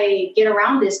do I get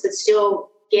around this but still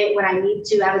get what I need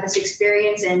to out of this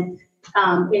experience and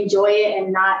enjoy it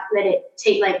and not let it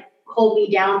hold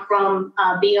me down from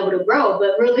being able to grow.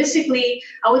 But realistically,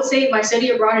 I would say my study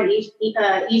abroad in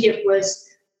Egypt was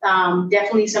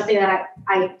definitely something that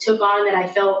I took on, that I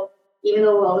felt, even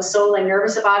though I was so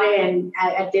nervous about it and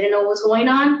I didn't know what was going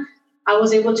on, I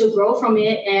was able to grow from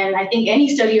it. And I think any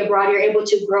study abroad, you're able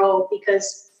to grow,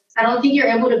 because I don't think you're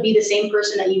able to be the same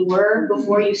person that you were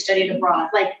before you studied abroad.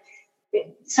 Like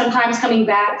sometimes coming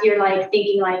back, you're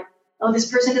thinking oh,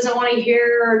 this person doesn't want to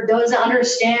hear or doesn't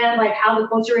understand how the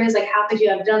culture is, how could you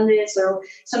have done this? Or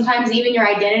sometimes even your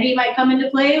identity might come into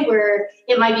play, where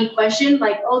it might be questioned,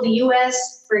 oh, the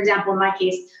US, for example, in my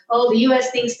case, oh, the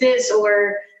US thinks this,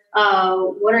 or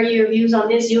what are your views on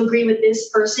this? You agree with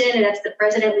this person and that's the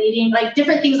president leading,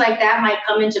 different things like that might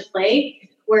come into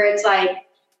play, where it's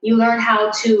you learn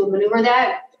how to maneuver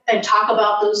that and talk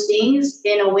about those things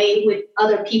in a way with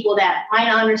other people that might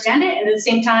not understand it. And at the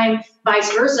same time,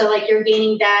 vice versa, you're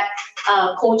gaining that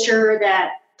culture,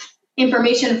 that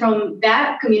information from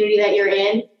that community that you're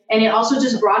in. And it also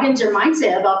just broadens your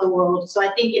mindset about the world. So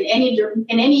I think in any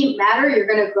matter, you're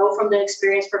going to grow from the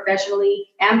experience professionally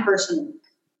and personally.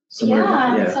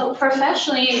 So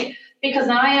professionally, because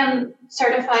now I am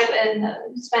certified in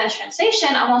Spanish translation,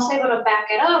 I'm also able to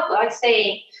back it up. Like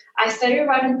say, I studied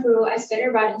abroad in Peru, I studied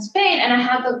abroad in Spain, and I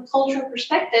have the cultural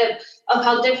perspective of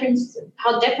how different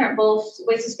both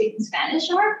ways of speaking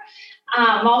Spanish are.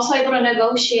 I'm also able to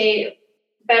negotiate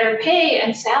better pay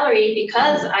and salary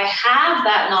because I have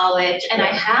that knowledge and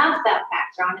I have that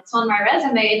background. It's on my resume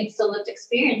and it's the lived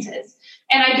experiences.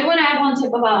 And I do want to add one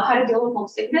tip about how to deal with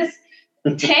homesickness.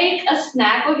 take a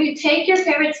snack. Or if you take your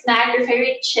favorite snack, your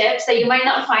favorite chips that you might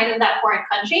not find in that foreign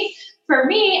country. For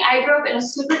me, I grew up in a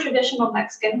super traditional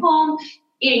Mexican home,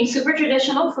 eating super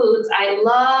traditional foods. I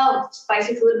love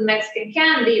spicy food, Mexican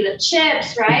candy, the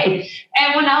chips, right?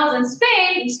 And when I was in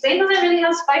Spain doesn't really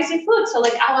have spicy food. So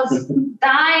like I was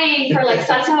dying for like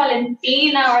salsa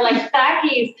Valentina or like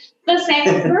Takis, the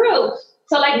same in Peru.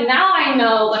 So like now I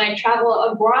know when I travel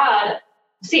abroad,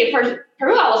 see, for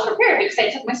Peru, I was prepared because I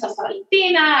took my salsa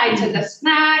Valentina, I took a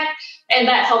snack, and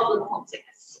that helped with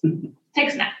homesickness. Take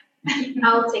a snack.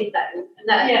 I'll take that.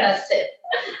 That's it.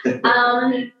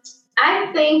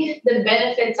 I think the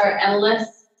benefits are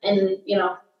endless in,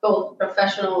 both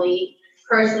professionally,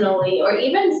 personally, or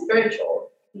even spiritual.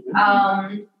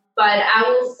 But I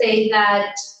will say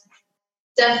that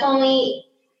definitely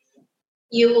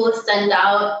you will stand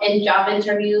out in job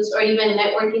interviews or even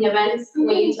networking events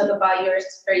when you talk about your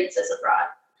experiences abroad,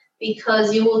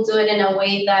 because you will do it in a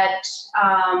way that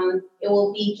it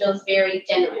will be just very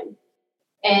genuine.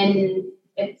 And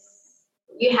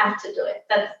you have to do it.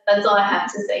 That's all I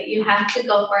have to say. You have to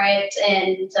go for it.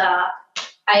 And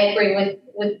I agree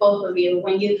with both of you.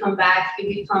 When you come back,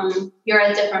 you're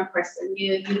a different person.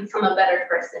 You become a better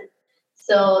person.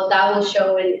 So that will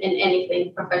show in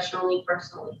anything, professionally,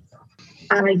 personally.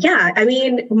 Yeah, I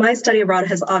mean, my study abroad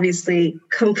has obviously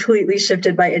completely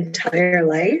shifted my entire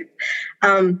life.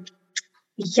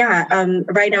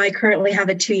 Right now I currently have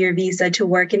a 2-year visa to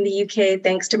work in the UK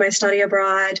thanks to my study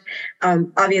abroad.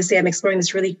 Obviously, I'm exploring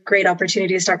this really great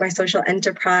opportunity to start my social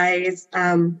enterprise.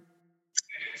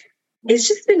 It's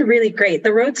just been really great.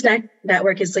 The Rhodes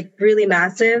Network is like really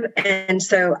massive. And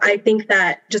so I think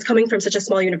that just coming from such a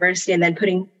small university and then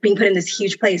being put in this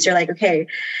huge place, you're like, okay,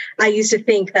 I used to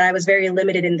think that I was very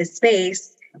limited in this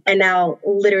space. And now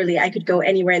literally I could go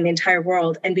anywhere in the entire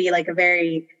world and be like a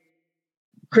very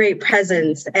great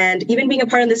presence. And even being a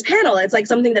part of this panel, it's like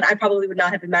something that I probably would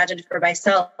not have imagined for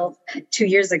myself 2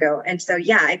 years ago. And so,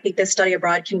 yeah, I think this study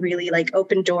abroad can really like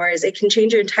open doors. It can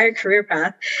change your entire career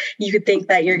path. You could think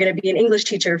that you're going to be an English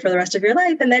teacher for the rest of your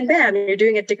life. And then bam, you're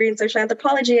doing a degree in social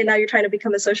anthropology. And now you're trying to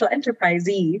become a social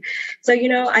enterprisee. So,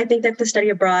 I think that the study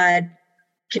abroad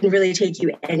can really take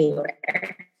you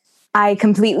anywhere. I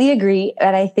completely agree.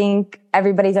 And I think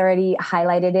everybody's already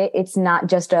highlighted it. It's not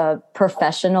just a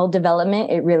professional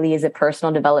development. It really is a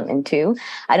personal development too.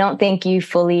 I don't think you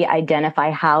fully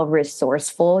identify how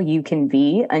resourceful you can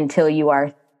be until you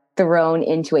are thrown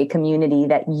into a community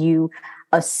that you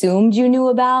assumed you knew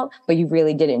about, but you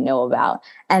really didn't know about.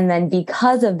 And then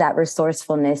because of that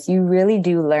resourcefulness, you really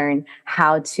do learn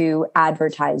how to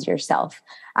advertise yourself.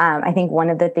 I think one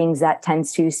of the things that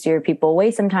tends to steer people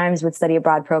away sometimes with study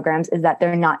abroad programs is that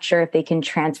they're not sure if they can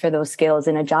transfer those skills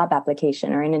in a job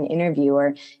application or in an interview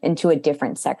or into a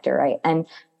different sector, right? And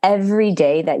every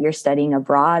day that you're studying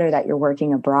abroad or that you're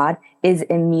working abroad is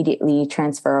immediately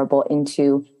transferable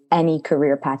into any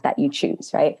career path that you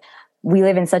choose, right? We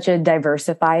live in such a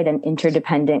diversified and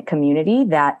interdependent community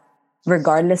that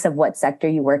regardless of what sector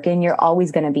you work in, you're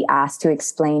always going to be asked to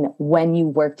explain when you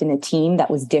worked in a team that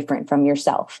was different from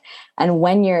yourself. And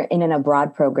when you're in an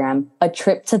abroad program, a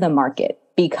trip to the market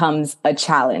becomes a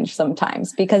challenge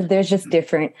sometimes because there's just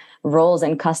different roles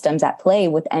and customs at play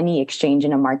with any exchange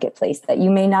in a marketplace that you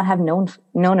may not have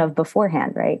known of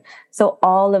beforehand, right? So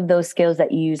all of those skills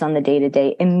that you use on the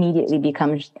day-to-day immediately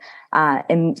becomes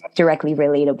directly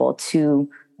relatable to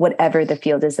whatever the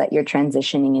field is that you're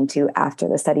transitioning into after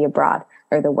the study abroad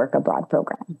or the work abroad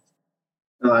program.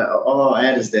 All I'll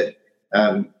add is that,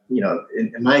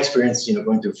 in my experience,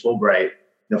 going through Fulbright,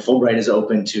 Fulbright is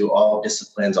open to all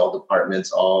disciplines, all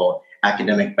departments, all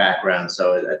academic backgrounds.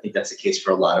 So I think that's the case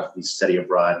for a lot of these study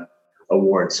abroad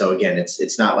awards. So again,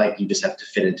 it's not like you just have to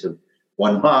fit into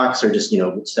one box or just,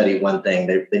 study one thing.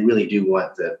 They really do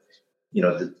want the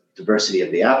diversity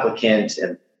of the applicant,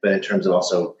 but in terms of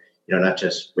also, not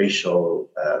just racial,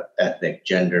 ethnic,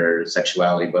 gender,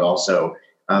 sexuality, but also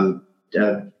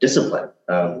discipline,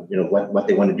 what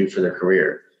they want to do for their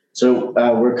career. So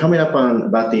we're coming up on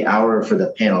about the hour for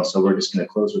the panel. So we're just going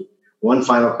to close with one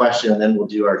final question and then we'll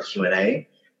do our Q&A.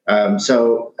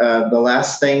 So the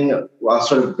last thing, I'll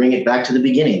sort of bring it back to the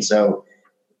beginning. So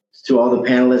to all the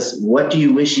panelists, what do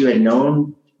you wish you had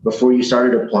known before you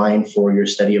started applying for your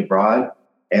study abroad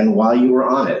and while you were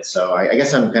on it? So I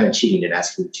guess I'm kind of cheating and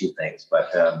asking two things, but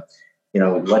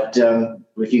what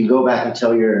if you can go back and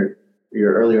tell your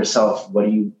earlier self, what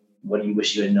do you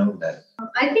wish you had known then?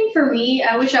 I think for me,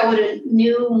 I wish I would have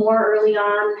knew more early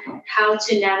on how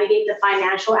to navigate the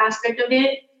financial aspect of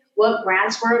it. What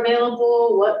grants were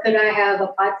available? What could I have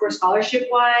applied for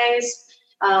scholarship-wise?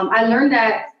 I learned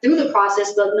that through the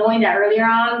process, but knowing that earlier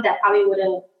on, that probably would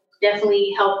have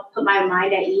definitely helped put my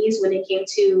mind at ease when it came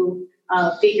to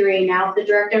figuring out the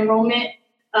direct enrollment.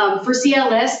 For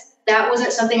CLS, that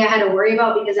wasn't something I had to worry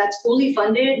about because that's fully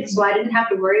funded. So I didn't have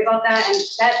to worry about that. And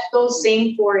that goes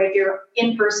same for if you're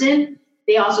in person,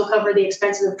 they also cover the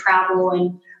expenses of travel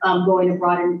and going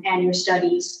abroad and your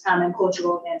studies and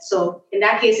cultural events. So in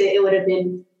that case, it would have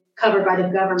been covered by the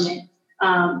government.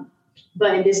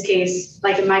 But in this case,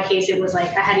 like in my case, it was like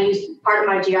I had to use part of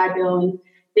my GI Bill. And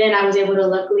then I was able to,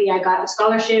 luckily, I got a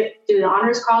scholarship through the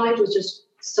Honors College, which is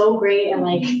so great and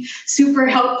like super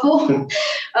helpful.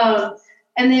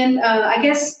 And then I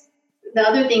guess the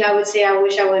other thing I would say I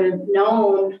wish I would have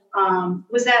known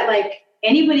was that like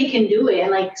anybody can do it.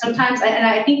 And like sometimes, and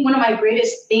I think one of my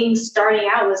greatest things starting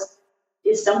out was,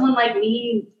 is someone like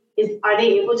me, are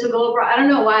they able to go abroad? I don't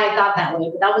know why I thought that way,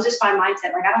 but that was just my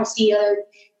mindset. Like I don't see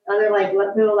other like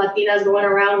little Latinas going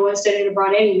around or studying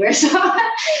abroad anywhere. So,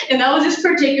 and that was just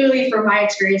particularly from my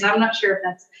experience. I'm not sure if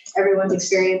that's everyone's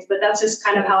experience, but that's just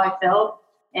kind of how I felt,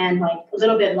 and like a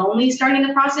little bit lonely starting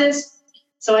the process.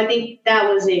 So I think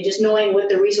that was it, just knowing what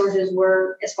the resources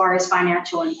were as far as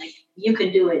financial, and like you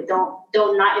can do it. Don't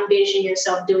not envision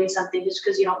yourself doing something just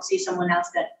because you don't see someone else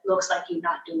that looks like you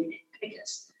not doing it, I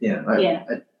guess.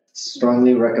 I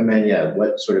strongly recommend,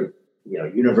 what sort of,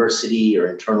 university or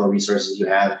internal resources you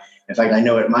have. In fact, I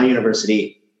know at my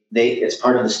university, it's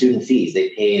part of the student fees.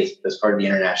 They pay as part of the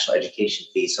international education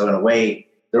fee. So in a way,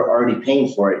 they're already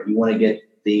paying for it. You want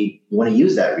to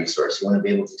use that resource. You want to be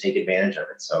able to take advantage of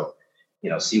it. So,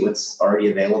 see what's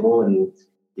already available. And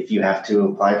if you have to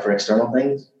apply for external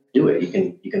things, do it. You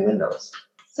can win those.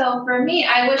 So for me,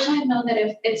 I wish I had known that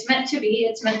if it's meant to be,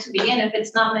 it's meant to be. And if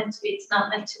it's not meant to be, it's not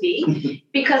meant to be.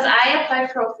 Because I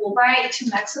applied for a Fulbright to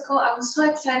Mexico. I was so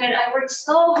excited. I worked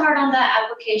so hard on that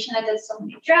application. I did so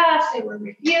many drafts. They were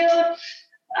reviewed.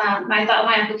 I thought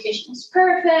my application was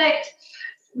perfect.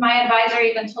 My advisor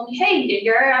even told me, hey,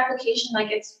 your application,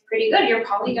 like, it's pretty good. You're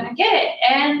probably going to get it.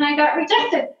 And I got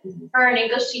rejected for an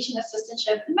English teaching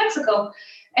assistantship in Mexico.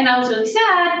 And I was really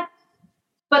sad.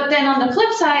 But then on the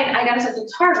flip side, I got accepted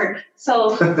to Harvard.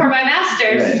 So for my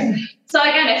master's. Right. So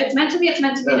again, if it's meant to be, it's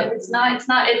meant to be. And if it's not, it's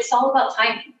not. It's all about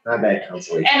timing. Not bad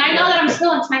consolation. And I know that I'm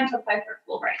still in time to apply for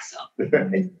Fulbright. So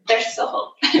there's still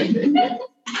hope.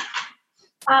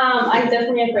 I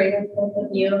definitely agree with both of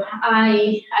you.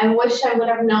 I wish I would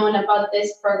have known about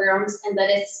these programs and that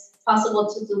it's possible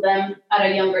to do them at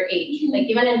a younger age, like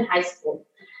even in high school.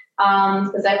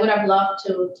 Because I would have loved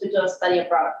to do a study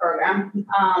abroad program.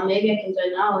 Maybe I can do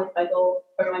it now if I go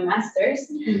for my master's.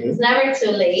 Mm-hmm. It's never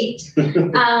too late.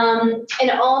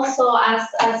 And also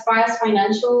as far as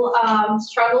financial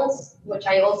struggles, which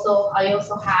I also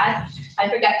had, I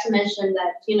forgot to mention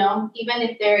that, even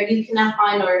if you cannot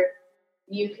find or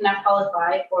you cannot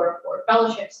qualify for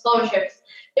fellowships, scholarships,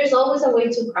 there's always a way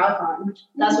to crowdfund.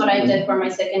 That's what I did for my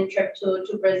second trip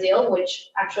to Brazil,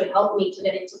 which actually helped me to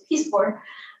get into Peace Corps.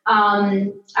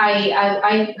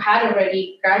 I had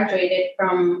already graduated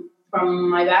from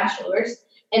my bachelor's,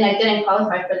 and I didn't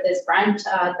qualify for this grant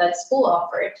that school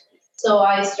offered. So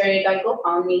I started a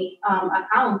GoFundMe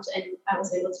account, and I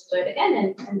was able to do it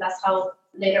again. And that's how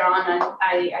later on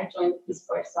I joined Peace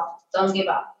Corps. So don't give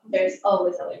up. There's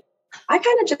always a way. I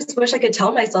kind of just wish I could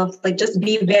tell myself, like, just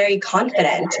be very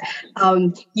confident.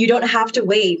 You don't have to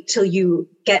wait till you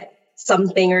get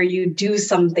something or you do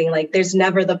something. Like, there's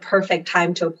never the perfect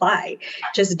time to apply.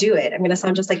 Just do it. I'm going to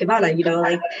sound just like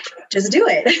Ivana, just do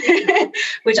it,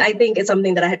 which I think is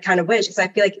something that I had kind of wished, because I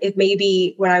feel like if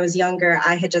maybe when I was younger,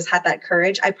 I had just had that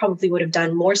courage, I probably would have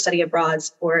done more study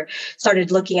abroads or started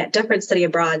looking at different study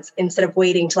abroads instead of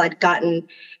waiting till I'd gotten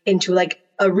into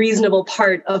a reasonable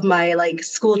part of my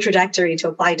school trajectory to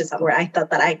apply to somewhere. I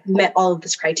thought that I met all of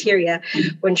this criteria,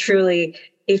 when truly,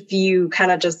 if you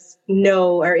kind of just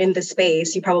know or in the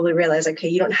space, you probably realize, okay,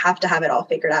 you don't have to have it all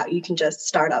figured out. You can just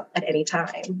start up at any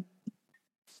time.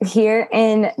 Here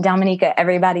in Dominica,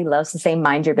 everybody loves to say,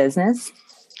 mind your business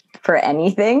for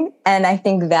anything. And I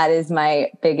think that is my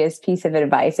biggest piece of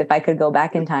advice. If I could go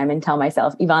back in time and tell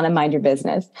myself, Ivana, mind your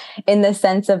business, in the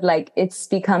sense of it's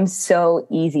become so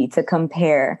easy to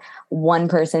compare one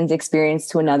person's experience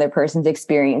to another person's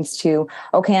experience to,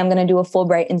 okay, I'm going to do a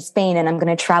Fulbright in Spain and I'm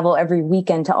going to travel every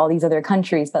weekend to all these other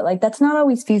countries. But that's not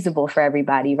always feasible for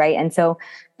everybody. Right. And so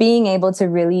being able to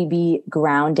really be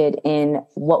grounded in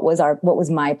what was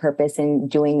my purpose in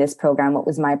doing this program, what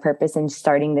was my purpose in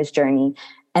starting this journey.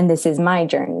 And this is my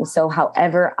journey. So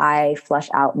however I flush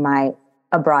out my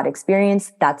abroad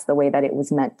experience, that's the way that it was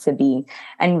meant to be.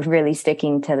 And really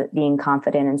sticking to being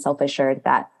confident and self-assured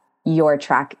that your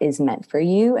track is meant for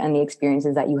you and the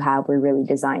experiences that you have were really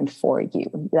designed for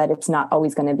you. That it's not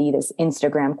always going to be this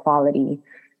Instagram quality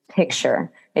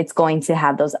picture. It's going to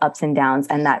have those ups and downs,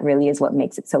 and that really is what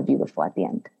makes it so beautiful at the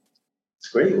end. That's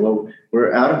great. Well,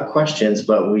 we're out of questions,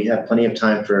 but we have plenty of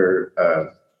time for,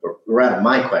 we're out of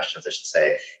my questions, I should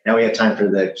say. Now we have time for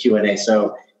the Q&A.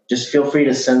 So just feel free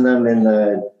to send them in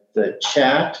the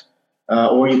chat,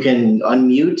 or you can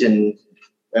unmute and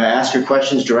ask your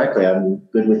questions directly. I'm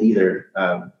good with either.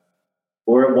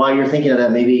 Or while you're thinking of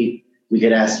that, maybe we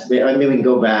could ask, maybe we can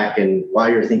go back, and while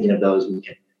you're thinking of those, we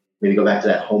can maybe go back to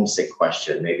that homesick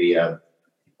question. Maybe,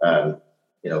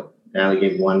 Natalie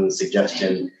gave one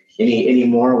suggestion. Any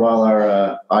more while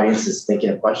our audience is thinking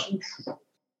of questions?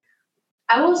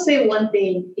 I will say one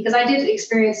thing, because I did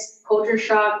experience culture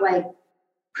shock, like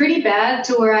pretty bad,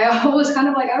 to where I was kind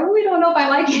of like, I really don't know if I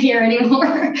like it here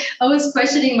anymore. I was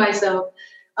questioning myself.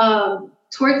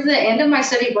 Towards the end of my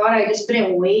study abroad, I just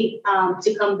couldn't wait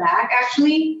to come back,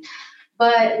 actually.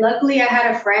 But luckily, I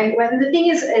had a friend. Well, the thing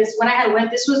is when I had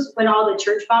went, this was when all the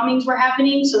church bombings were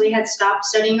happening, so they had stopped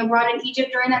studying abroad in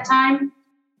Egypt during that time.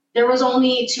 There was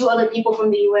only 2 other people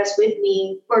from the U.S. with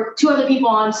me, or 2 other people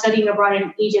on studying abroad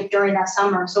in Egypt during that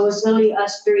summer. So it was literally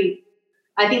us 3.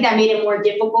 I think that made it more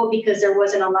difficult because there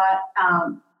wasn't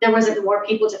more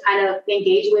people to kind of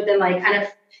engage with and like kind of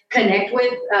connect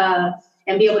with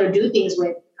and be able to do things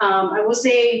with. I will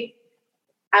say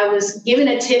I was given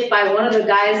a tip by one of the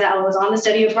guys that I was on the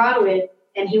study abroad with,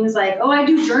 and he was like, "Oh, I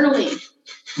do journaling."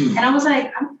 And I was like,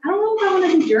 I don't know if I want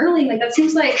to do journaling. Like, that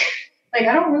seems like I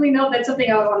don't really know if that's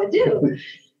something I would want to do.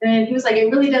 And he was like,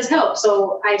 it really does help.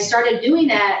 So I started doing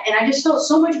that, and I just felt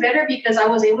so much better because I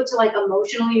was able to like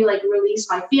emotionally like release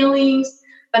my feelings,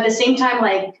 but at the same time,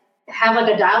 like have like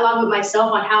a dialogue with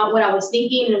myself on what I was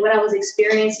thinking and what I was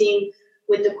experiencing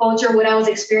with the culture, what I was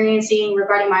experiencing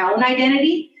regarding my own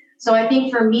identity. So I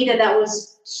think for me that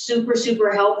was super,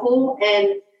 super helpful.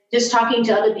 And just talking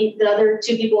to the other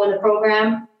 2 people in the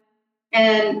program,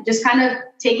 and just kind of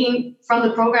taking from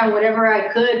the program whatever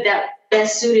I could that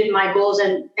best suited my goals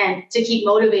and to keep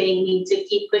motivating me to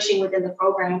keep pushing within the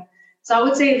program. So I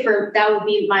would say that would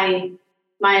be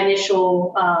my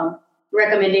initial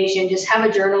recommendation. Just have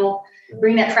a journal,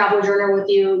 bring that travel journal with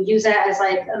you, use that as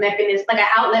like a mechanism, like an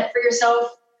outlet for yourself.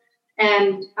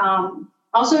 And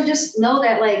also just know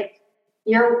that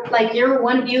your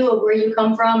one view of where you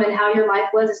come from and how your life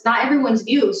was, it's not everyone's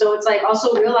view. So it's like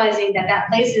also realizing that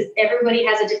place is, everybody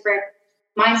has a different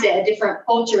mindset, a different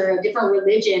culture, a different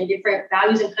religion, different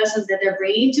values and customs that they're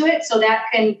bringing to it. So that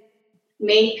can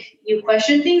make you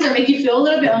question things or make you feel a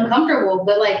little bit uncomfortable.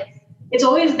 But like, that's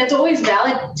always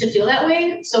valid to feel that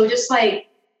way. So just like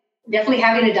definitely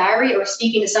having a diary or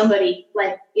speaking to somebody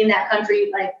like in that country,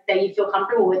 like that you feel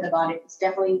comfortable with about it. It's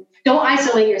definitely, don't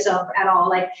isolate yourself at all.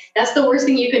 Like that's the worst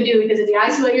thing you can do, because if you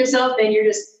isolate yourself, then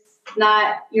you're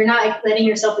not letting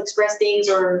yourself express things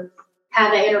or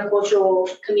have that intercultural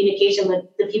communication with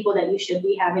the people that you should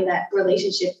be having that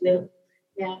relationship with.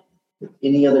 Yeah.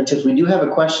 Any other tips? We do have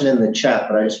a question in the chat,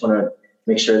 but I just want to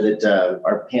make sure that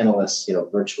our panelists,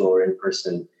 virtual or in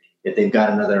person, if they've got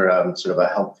another sort of a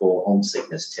helpful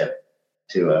homesickness tip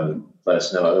to let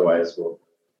us know. Otherwise, we'll.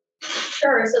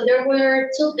 Sure. So there were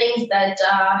 2 things that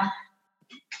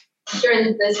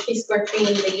during this Peace Corps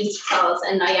training they used to tell us,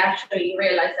 and I actually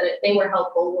realized that they were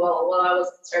helpful while I was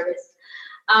in service.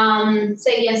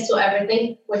 Say yes to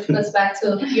everything, which goes back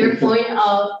to your point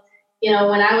of,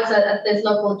 when I was at this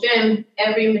local gym,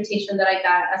 every invitation that I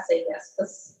got, I said yes,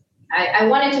 because I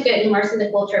wanted to get immersed in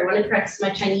the culture. I wanted to practice my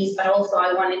Chinese, but also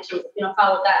I wanted to,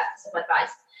 follow that piece of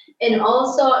advice. And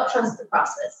also trust the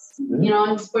process.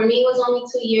 Mm-hmm. For me, it was only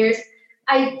 2 years.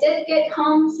 I did get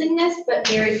homesickness, but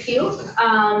very few.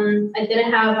 I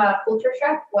didn't have a culture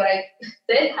shock. What I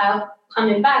did have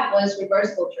coming back was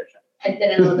reverse culture shock. I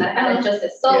didn't know that I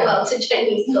adjusted so well to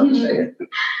Chinese culture.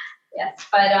 Yes,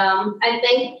 but I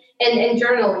think, and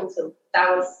journaling too, that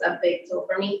was a big tool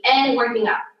for me. And working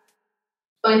out,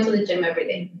 going to the gym every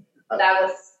day. That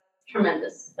was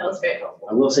tremendous. That was very helpful.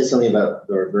 I will say something about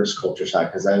the reverse culture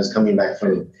shock, because I was coming back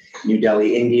from New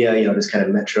Delhi, India, this kind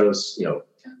of metros,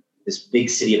 this big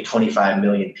city of 25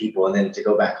 million people. And then to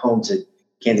go back home to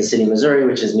Kansas City, Missouri,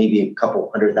 which is maybe a couple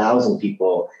 100,000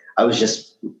 people,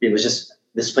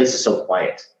 this place is so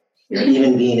quiet.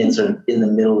 Even being in the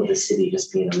middle of the city,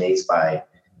 just being amazed by,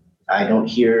 I don't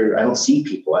see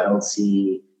people. I don't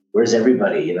see, where's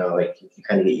everybody? You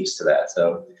kind of get used to that.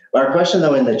 So our question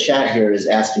though in the chat here is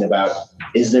asking about,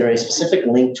 is there a specific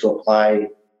link to apply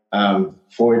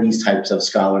for these types of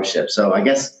scholarships? So I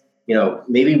guess,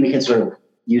 maybe we can sort of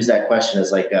use that question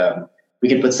as like, we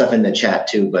can put stuff in the chat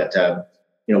too, but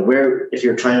where, if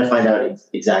you're trying to find out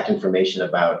exact information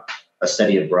about a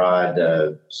study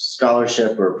abroad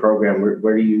scholarship or a program,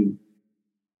 where do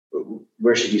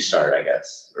where should you start, I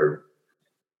guess? Or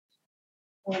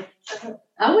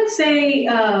I would say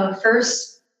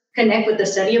first connect with the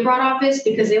study abroad office,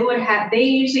 because they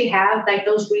usually have like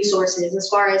those resources as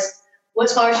far as what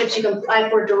scholarships you can apply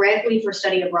for directly for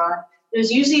study abroad.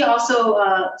 There's usually also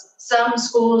some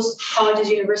schools, colleges,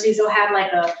 universities, they'll have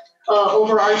like a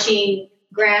overarching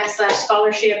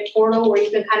grant/scholarship portal where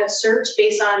you can kind of search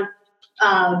based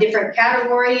on different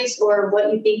categories or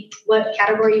what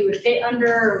category you would fit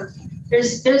under.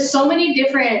 There's so many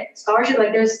different scholarships.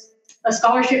 Like there's a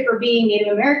scholarship for being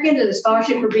Native American. There's a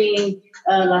scholarship for being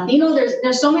Latino.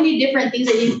 There's so many different things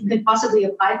that you could possibly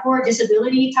apply for.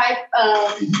 Disability type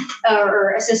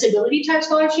or accessibility type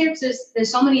scholarships. There's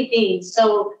so many things.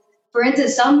 So, for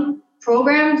instance, some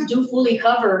programs do fully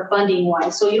cover funding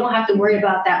wise, so you don't have to worry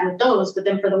about that with those. But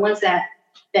then for the ones that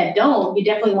don't, you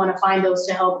definitely want to find those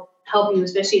to help you,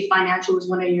 especially if financial is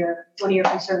one of your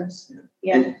concerns.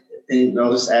 Yeah. And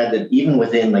I'll just add that even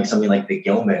within like something like the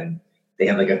Gilman, they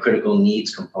have like a critical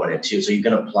needs component too. So you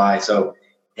can apply. So,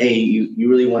 hey, you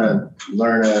really want to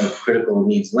learn a critical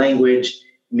needs language.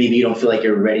 Maybe you don't feel like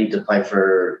you're ready to apply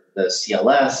for the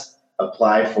CLS.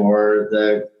 Apply for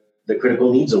the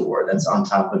Critical Needs Award. That's on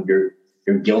top of your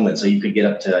Gilman. So you could get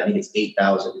up to, I think it's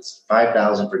 8,000. It's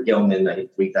 5,000 for Gilman. I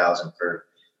think 3,000 for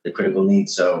the critical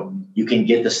needs. So you can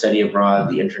get the study abroad,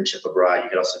 the internship abroad. You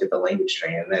can also get the language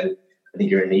training. And then I think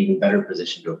you're in an even better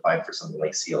position to apply for something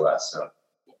like CLS. So.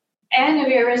 And if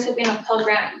you're a recipient of Pell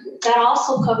Grant, that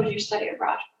also covers your study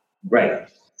abroad. Right.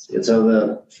 So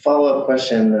the follow-up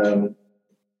question,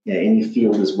 any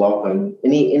field is welcome.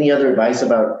 Any other advice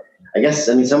about,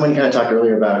 someone kind of talked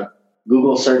earlier about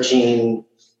Google searching,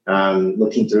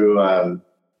 looking through,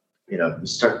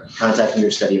 start contacting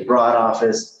your study abroad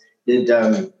office. Did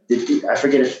I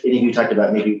forget if any of you talked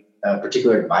about maybe a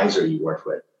particular advisor you worked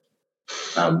with?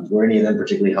 Were any of them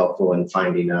particularly helpful in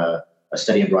finding a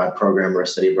study abroad program or a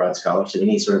study abroad scholarship?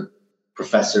 Any sort of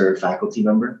professor or faculty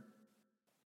member?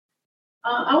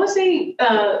 I would say,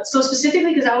 so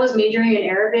specifically because I was majoring in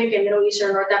Arabic and Middle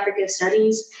Eastern North African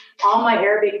studies, all my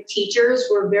Arabic teachers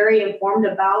were very informed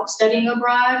about studying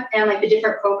abroad and like the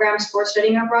different programs for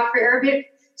studying abroad for Arabic.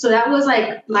 So that was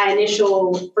like my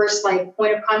initial first like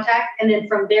point of contact. And then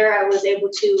from there, I was able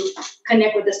to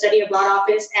connect with the study abroad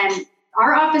office. And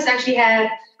our office actually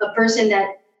had a person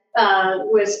that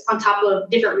was on top of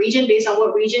different region based on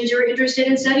what regions you were interested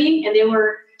in studying. And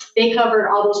they covered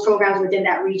all those programs within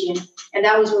that region. And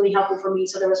that was really helpful for me.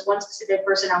 So there was one specific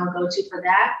person I would go to for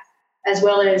that, as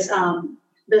well as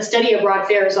the study abroad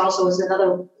fairs also was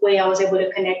another way I was able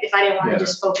to connect if I didn't want to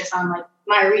just focus on like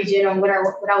my region or what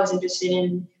I was interested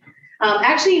in.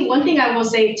 Actually, one thing I will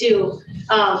say too,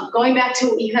 going back to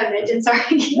what you had mentioned,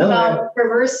 about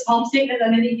reverse homesickness. I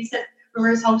think you said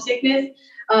reverse homesickness.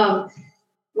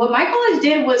 What my college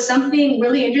did was something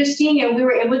really interesting, and we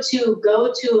were able to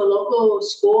go to a local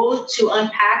school to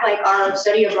unpack like our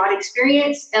study abroad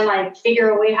experience and like figure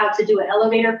a way how to do an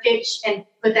elevator pitch and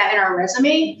put that in our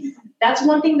resume. That's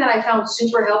one thing that I found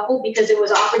super helpful because it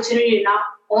was an opportunity to not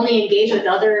only engage with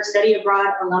other study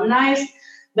abroad alumni,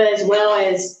 but as well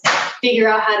as figure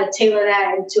out how to tailor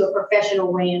that into a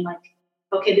professional way and like,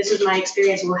 okay, this is my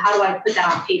experience. Well, how do I put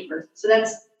that on paper? So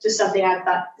that's just something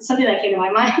something that came to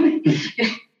my mind.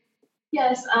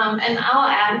 Yes, and I'll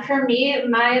add, for me,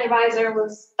 my advisor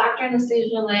was Dr.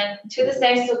 Anastasia Lin. To this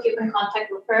day, I still keep in contact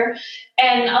with her.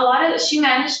 And she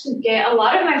managed to get a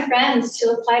lot of my friends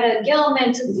to apply to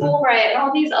Gilman, to Fulbright, and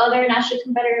all these other national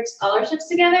competitive scholarships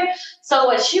together. So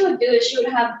what she would do is she would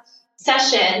have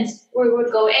sessions where we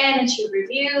would go in and she would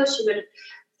review. She would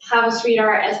have us read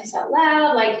our essays out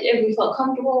loud, like if we felt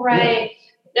comfortable, right?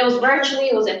 It was virtually,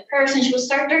 it was in person. She would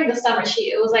start during the summer.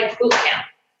 It was like boot camp.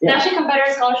 National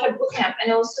Competitive Scholarship Bootcamp,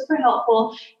 and it was super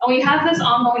helpful. And we have this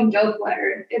ongoing joke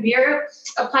where if you're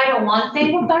applied to one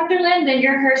thing with Dr. Lin, then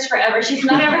you're hers forever. She's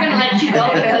not ever going to let you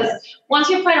go because once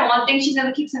you apply to one thing, she's going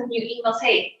to keep sending you emails.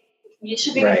 Hey, you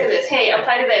should be good for this. Hey,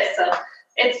 apply to this. So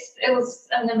it was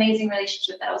an amazing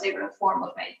relationship that I was able to form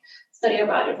with my study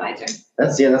abroad advisor.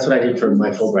 That's what I did for my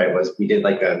Fulbright. Was we did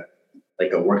like a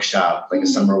workshop, like a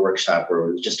summer workshop where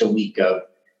it was just a week of.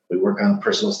 We work on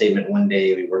personal statement one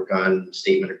day, we work on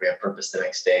statement of grant purpose the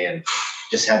next day, and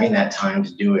just having that time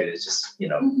to do it is just,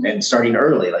 and starting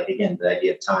early, like again, the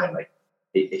idea of time, like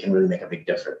it can really make a big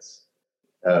difference.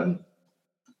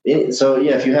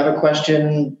 If you have a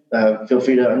question, feel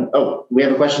free to, we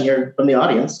have a question here from the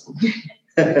audience.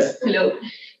 Hello.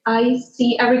 I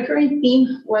see a recurring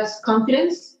theme was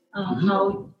confidence,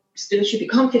 how students should be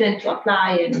confident to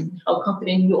apply and how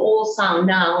confident you all sound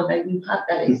now that you have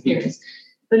that experience.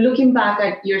 But looking back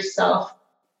at yourself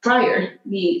prior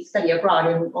the study abroad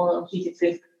and all of these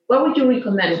experiences, what would you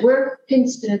recommend? Where can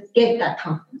students get that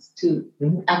confidence to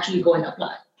actually go and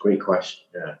apply? Great question.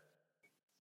 Yeah.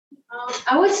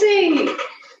 I would say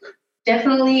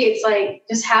definitely it's like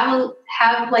just have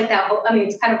like that hope. I mean,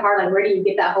 it's kind of hard, like where do you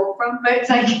get that hope from? But it's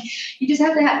like you just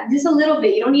have to have just a little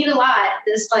bit. You don't need a lot.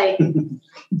 Just like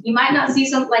you might not see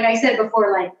some, like I said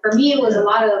before, like for me it was a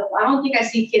lot of, I don't think I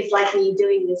see kids like me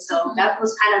doing this. So that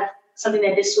was kind of something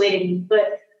that dissuaded me.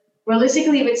 But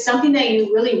realistically, if it's something that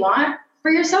you really want for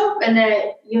yourself and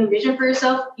that you envision for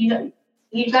yourself, you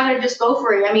gotta just go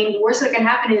for it. I mean, the worst that can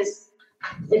happen is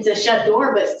it's a shut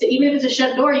door, but even if it's a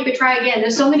shut door, you could try again.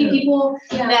 There's so many people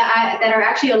that are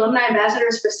actually alumni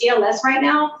ambassadors for CLS right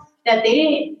now that they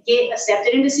didn't get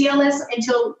accepted into CLS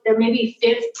until their maybe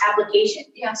 5th application.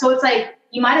 Yeah. So it's like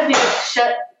you might have been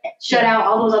shut out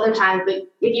all those other times, but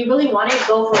if you really want it,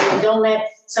 go for it. And don't let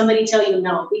somebody tell you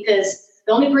no, because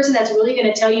the only person that's really going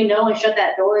to tell you no and shut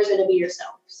that door is going to be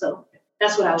yourself. So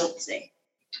that's what I would say.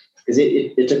 Because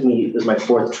it took me, it was my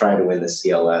 4th try to win the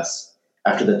CLS.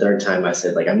 After the 3rd time, I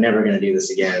said, like, I'm never going to do this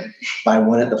again. But I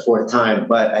won it the 4th time,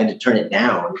 but I had to turn it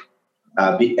down,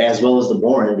 as well as the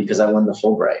Bourne, because I won the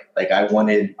Fulbright. Like, I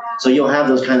wanted, so you'll have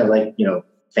those kind of like,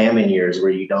 famine years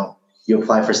where you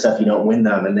apply for stuff, you don't win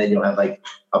them. And then you'll have like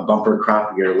a bumper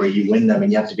crop year where you win them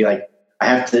and you have to be like,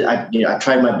 I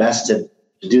tried my best to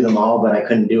do them all, but I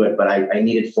couldn't do it. But I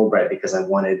needed Fulbright because I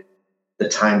wanted the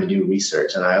time to do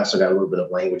research. And I also got a little bit of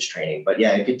language training. But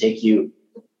yeah, it could take you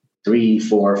 3,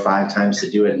 4, 5 times to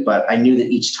do it. But I knew that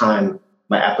each time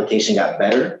my application got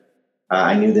better,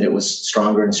 I knew that it was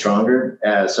stronger and stronger.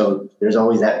 So there's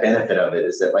always that benefit of it,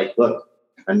 is that like, look,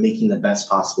 I'm making the best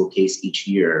possible case each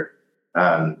year.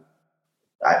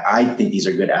 I think these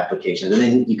are good applications. And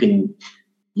then you can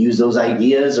use those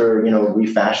ideas or,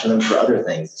 refashion them for other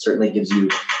things. It certainly gives you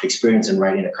experience in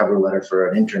writing a cover letter for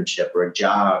an internship or a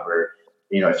job, or,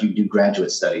 if you do graduate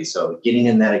studies. So getting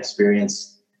in that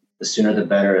experience, the sooner the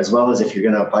better, as well as if you're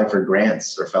going to apply for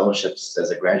grants or fellowships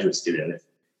as a graduate student,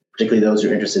 particularly those who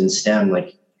are interested in STEM,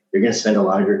 like you're going to spend a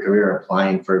lot of your career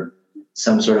applying for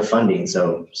some sort of funding.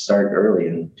 So start early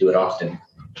and do it often.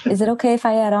 Is it okay if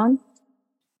I add on?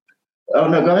 Oh,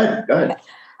 no, go ahead.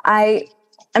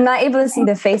 I'm not able to see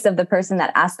the face of the person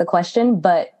that asked the question,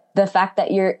 but the fact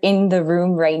that you're in the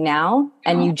room right now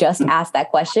and you just asked that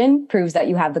question proves that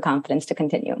you have the confidence to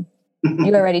continue.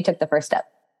 You already took the first step.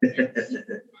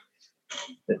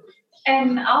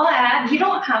 And I'll add, you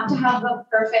don't have to have a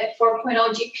perfect 4.0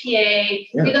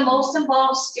 GPA, be the most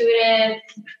involved student,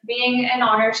 being in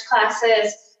honors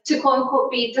classes, to quote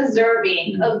unquote be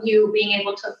deserving of you being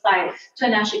able to apply to a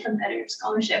nationally competitive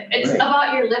scholarship. It's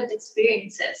about your lived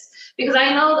experiences. Because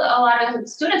I know that a lot of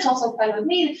students also applied with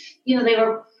me, they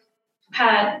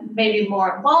had maybe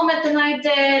more involvement than I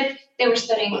did. They were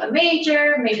studying a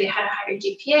major, maybe had a higher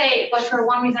GPA, but for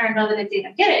one reason or another, they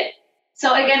didn't get it.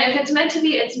 So again, if it's meant to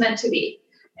be, it's meant to be.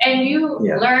 And you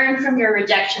learn from your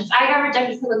rejections. I got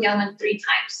rejected for the Gilman 3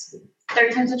 times.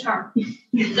 3rd time's a charm.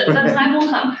 The time will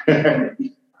come.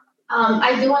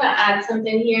 I do want to add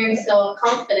something here. So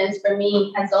confidence for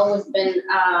me has always been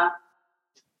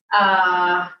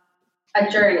a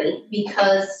journey,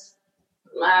 because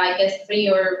I guess 3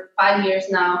 or 5 years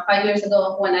now, 5 years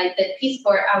ago when I did Peace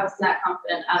Corps, I was not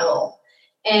confident at all.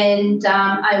 And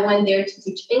I went there to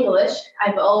teach English.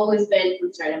 I've always been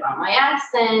concerned about my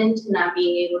accent, not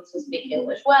being able to speak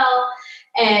English well.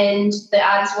 And the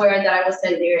odds were that I was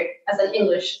sent there as an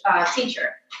English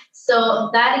teacher. So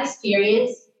that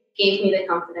experience gave me the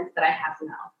confidence that I have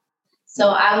now. So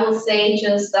I will say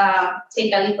just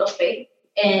take a leap of faith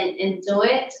and do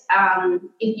it.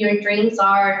 If your dreams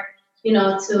are,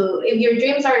 if your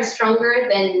dreams are stronger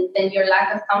than your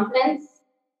lack of confidence,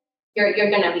 you're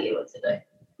going to be able to do it.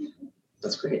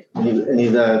 That's great. Any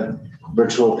of the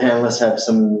virtual panelists have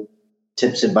some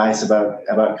tips, advice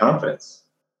about confidence?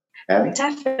 Abby?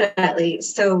 Definitely.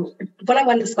 So when I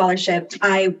won the scholarship,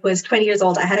 I was 20 years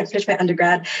old. I hadn't finished my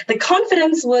undergrad. The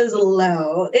confidence was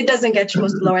low. It doesn't get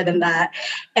much lower than that.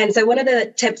 And so one of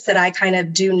the tips that I kind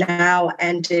of do now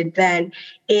and did then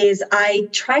is I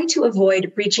try to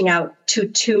avoid reaching out to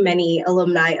too many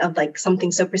alumni of like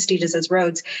something so prestigious as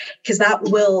Rhodes, because that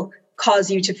will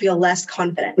cause you to feel less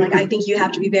confident. Like, I think you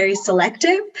have to be very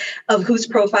selective of whose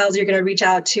profiles you're going to reach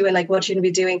out to and like what you're going to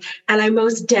be doing. And I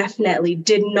most definitely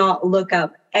did not look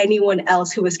up anyone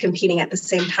else who was competing at the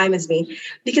same time as me,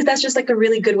 because that's just like a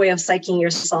really good way of psyching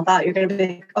yourself out. You're going to be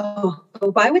like, oh,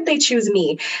 why would they choose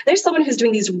me? There's someone who's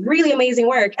doing these really amazing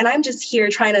work, and I'm just here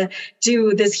trying to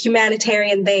do this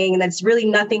humanitarian thing, and that's really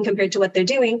nothing compared to what they're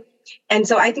doing. And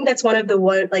so I think that's one of the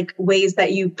ways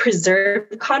that you preserve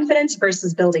confidence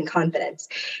versus building confidence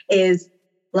is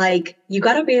Like, you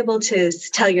got to be able to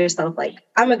tell yourself, like,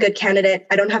 I'm a good candidate.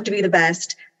 I don't have to be the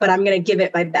best, but I'm going to give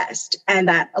it my best. And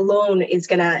that alone is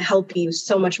going to help you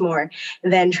so much more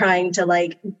than trying to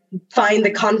like find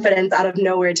the confidence out of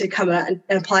nowhere to come out and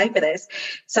apply for this.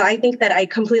 So I think that I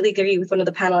completely agree with one of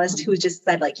the panelists who just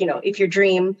said, like, you know, if your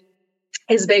dream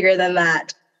is bigger than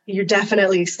that, you're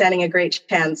definitely standing a great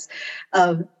chance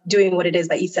of doing what it is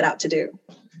that you set out to do.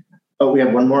 Oh, we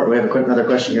have one more. We have another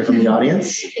question here from the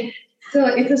audience. So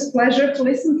it was a pleasure to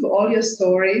listen to all your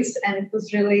stories, and it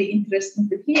was really interesting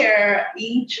to hear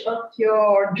each of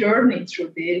your journey through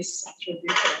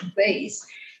different ways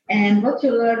and what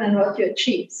you learned and what you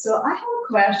achieved. So I have a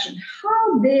question.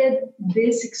 How did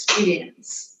this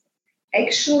experience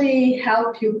actually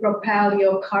help you propel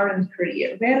your current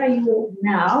career? Where are you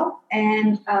now?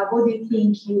 And what do you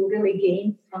think you really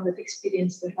gained from that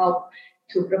experience to help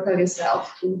to propel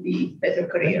yourself to the better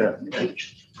career in the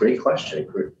future? Great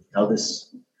question. How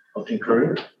this helped your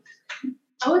career?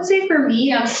 I would say for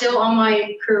me, I'm still on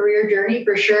my career journey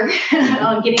for sure.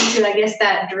 Getting to, I guess,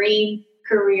 that dream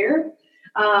career.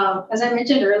 As I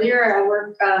mentioned earlier, I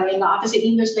work in the Office of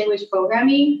English Language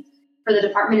Programming for the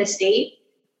Department of State.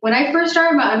 When I first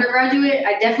started my undergraduate,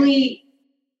 I definitely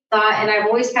thought, and I've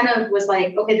always kind of was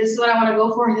like, okay, this is what I want to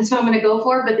go for, this is what I'm going to go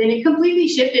for. But then it completely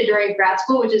shifted during grad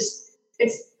school, which is,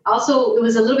 it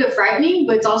was a little bit frightening,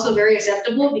 but it's also very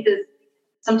acceptable because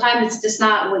sometimes it's just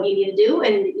not what you need to do,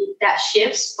 and that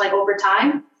shifts like over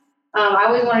time. I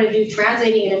always wanted to do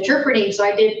translating and interpreting, so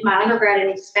I did my undergrad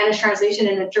in Spanish translation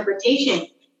and interpretation,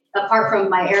 apart from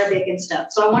my Arabic and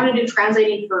stuff. So I wanted to do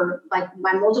translating for like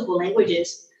my multiple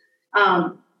languages.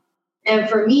 And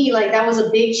for me, like that was a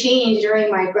big change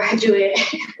during my graduate,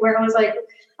 where I was like,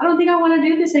 I don't think I want to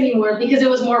do this anymore because it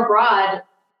was more broad.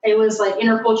 It was like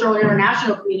intercultural and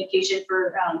international communication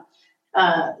for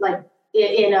like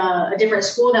in a different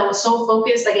school that was so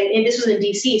focused, like, and this was in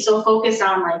DC, so focused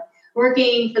on like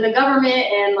working for the government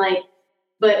and like,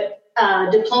 but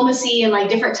diplomacy and like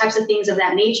different types of things of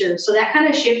that nature. So that kind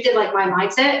of shifted like my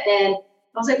mindset. And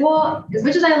I was like, well, as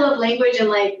much as I love language and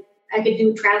like I could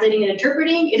do translating and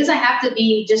interpreting, it doesn't have to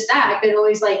be just that. I could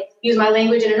always like use my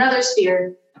language in another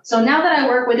sphere. So now that I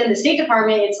work within the State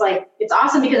Department, it's like, it's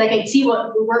awesome because I can see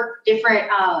what work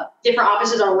different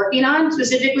offices are working on,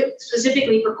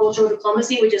 specifically for cultural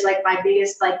diplomacy, which is like my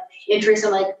biggest like interest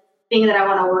and like thing that I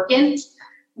want to work in.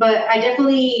 But I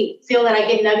definitely feel that I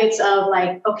get nuggets of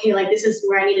like, okay, like this is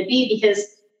where I need to be, because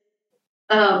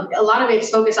a lot of it's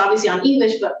focused obviously on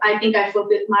English, but I think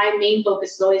my main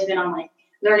focus has always been on like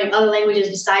learning other languages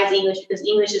besides English, because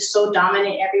English is so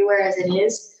dominant everywhere as it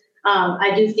is.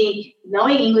 I do think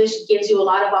knowing English gives you a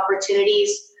lot of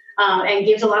opportunities and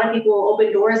gives a lot of people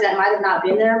open doors that might have not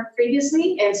been there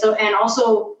previously. And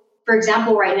also, for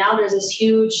example, right now there's this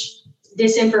huge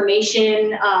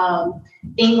disinformation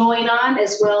thing going on,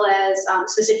 as well as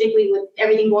specifically with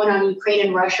everything going on in Ukraine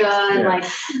and Russia and like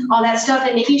all that stuff,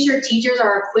 and making sure teachers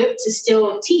are equipped to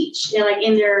still teach and like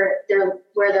in their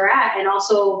where they're at, and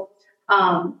also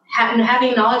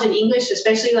having knowledge in English,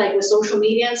 especially like with social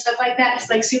media and stuff like that, it's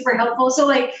like super helpful. So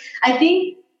like, I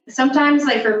think sometimes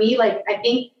like for me, like I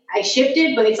think I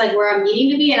shifted, but it's like where I'm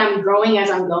needing to be, and I'm growing as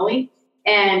I'm going.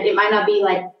 And it might not be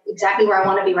like exactly where I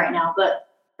want to be right now, but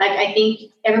like, I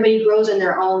think everybody grows in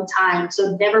their own time.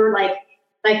 So never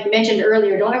like mentioned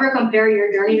earlier, don't ever compare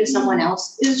your journey to someone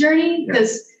else's journey,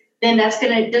 because then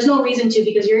there's no reason to,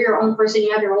 because you're your own person.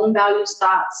 You have your own values,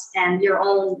 thoughts, and your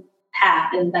own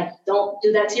path, and like don't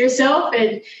do that to yourself,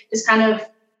 and just kind of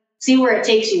see where it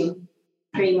takes you,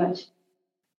 pretty much.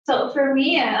 So for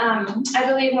me, I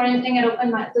believe one thing that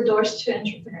opened the doors to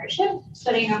entrepreneurship,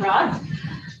 studying abroad,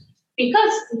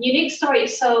 because unique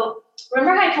stories. So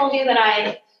remember I told you that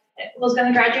I was going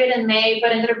to graduate in May,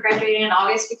 but ended up graduating in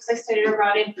August because I studied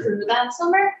abroad in Peru that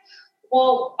summer.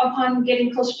 Well, upon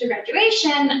getting closer to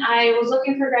graduation, I was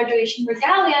looking for graduation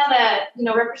regalia that,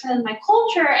 represented my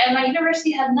culture, and my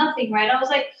university had nothing, right? I was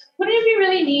like, wouldn't it be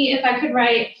really neat if I could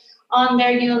write on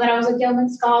there, that I was a Gilman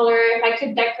Scholar, if I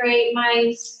could decorate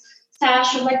my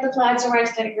sash of like the flags where I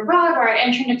studied abroad, where I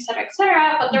interned, et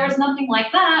cetera, but there was nothing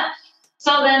like that.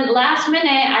 So then last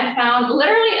minute, I found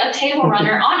literally a table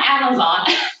runner on Amazon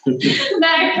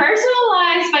that I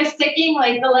personalized by sticking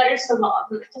like the letters to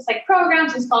just like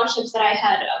programs and scholarships that I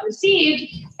had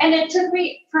received. And it took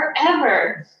me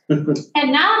forever.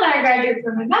 And now that I graduated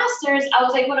from my master's, I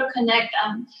was able to connect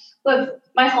with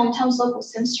my hometown's local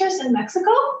seamstress in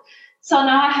Mexico. So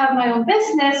now I have my own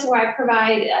business where I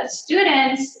provide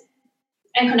students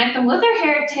and connect them with their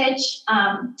heritage.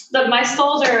 My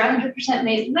stoles are 100%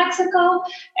 made in Mexico,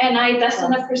 and I invest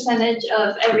in a percentage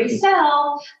of every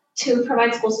sale to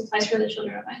provide school supplies for the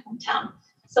children of my hometown.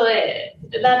 So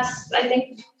that's, I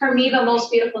think, for me, the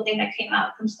most beautiful thing that came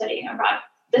out from studying abroad,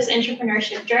 this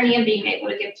entrepreneurship journey and being able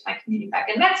to give to my community back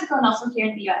in Mexico and also here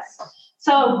in the US.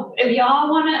 So if y'all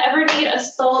want to ever need a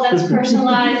stole that's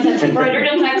personalized, that's embroidered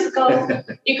in Mexico,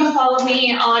 you can follow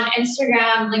me on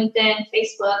Instagram, LinkedIn,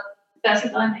 Facebook.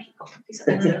 Bésito en México.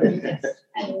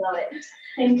 I love it.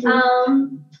 Thank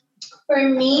you. For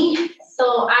me,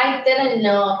 so I didn't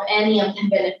know of any of the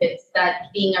benefits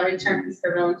that being a return peace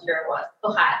corps volunteer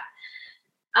had.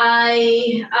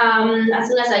 I, as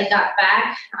soon as I got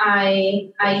back,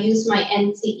 I used my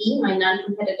NCE, my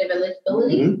non-competitive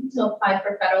eligibility, to apply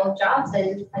for federal jobs,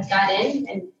 and I got in,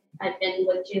 and I've been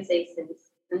with GSA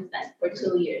since then for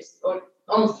 2 years, or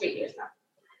almost 3 years now.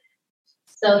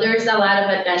 So there's a lot of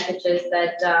advantages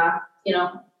that,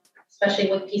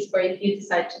 especially with Peace Corps, if you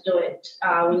decide to do it,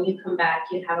 when you come back,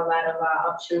 you have a lot of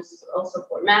options also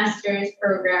for master's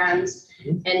programs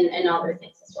and other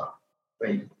things as well.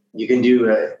 Right. You can do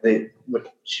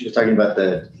what she was talking about,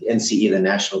 the NCE, the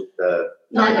national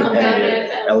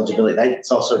non-competitive eligibility.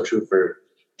 That's also true for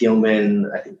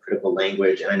Gilman, I think critical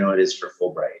language, and I know it is for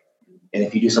Fulbright. And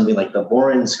if you do something like the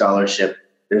Boren Scholarship,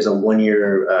 there's a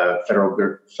 1-year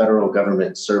federal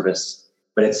government service,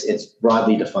 but it's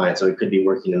broadly defined. So it could be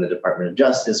working in the Department of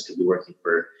Justice, could be working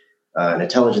for an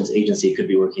intelligence agency, could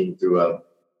be working through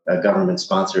a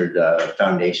government-sponsored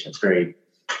foundation. It's very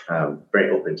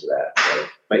open to that. So,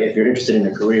 but if you're interested in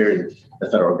a career in the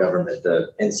federal government,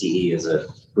 the NCE is a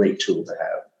great tool to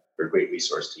have, or a great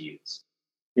resource to use.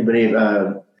 Anybody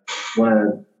want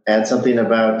to add something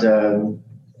about?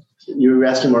 You were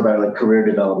asking more about like career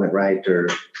development, right? Or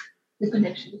the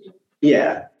connection.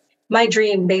 Yeah. My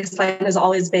dream baseline has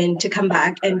always been to come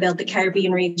back and build the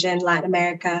Caribbean region, Latin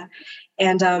America.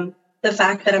 And the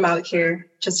fact that I'm out here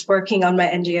just working on my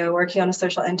NGO, working on a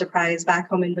social enterprise back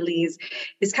home in Belize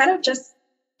is kind of just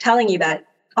telling you that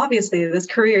obviously this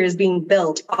career is being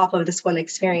built off of this one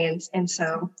experience. And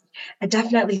so I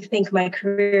definitely think my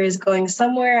career is going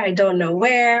somewhere. I don't know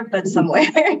where, but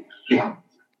somewhere.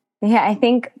 Yeah, I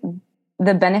think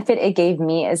the benefit it gave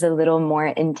me is a little more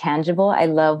intangible. I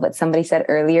love what somebody said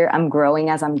earlier. I'm growing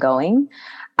as I'm going.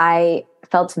 I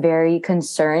felt very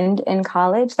concerned in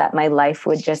college that my life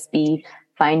would just be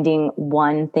finding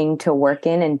one thing to work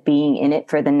in and being in it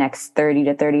for the next 30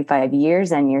 to 35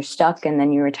 years, and you're stuck and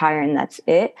then you retire and that's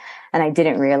it. And I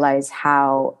didn't realize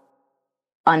how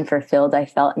unfulfilled I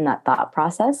felt in that thought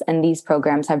process. And these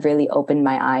programs have really opened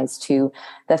my eyes to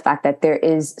the fact that there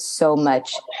is so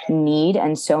much need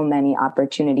and so many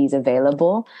opportunities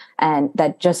available, and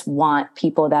that just want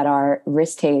people that are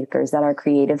risk takers, that are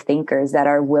creative thinkers, that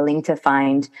are willing to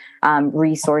find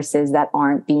resources that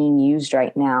aren't being used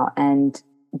right now, and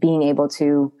being able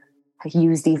to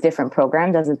use these different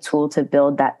programs as a tool to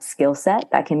build that skill set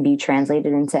that can be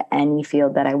translated into any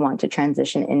field that I want to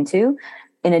transition into.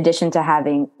 In addition to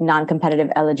having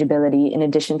non-competitive eligibility, in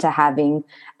addition to having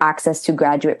access to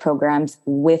graduate programs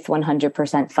with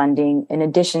 100% funding, in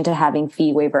addition to having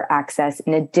fee waiver access,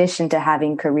 in addition to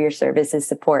having career services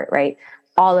support, right?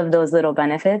 All of those little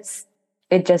benefits,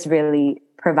 it just really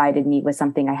provided me with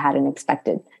something I hadn't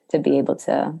expected to be able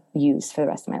to use for the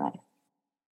rest of my life.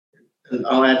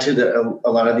 I'll add to that,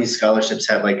 a lot of these scholarships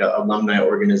have like alumni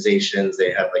organizations.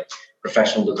 They have like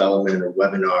professional development or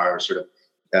webinar sort of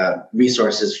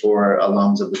resources for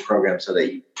alums of the program, so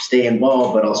that you stay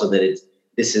involved, but also that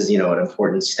this is, an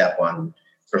important step on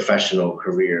professional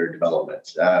career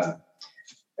development.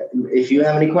 If you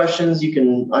have any questions, you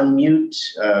can unmute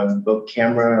both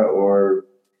camera or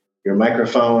your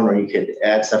microphone, or you could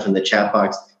add stuff in the chat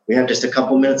box. We have just a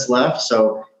couple minutes left,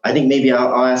 so I think maybe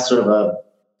I'll ask sort of a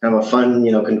kind of a fun,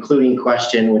 concluding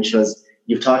question, which was,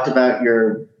 you've talked about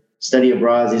your study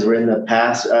abroad. These were in the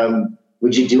past.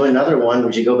 Would you do another one?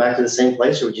 Would you go back to the same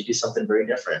place, or would you do something very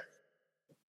different?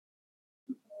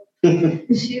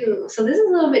 Shoot. So this is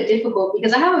a little bit difficult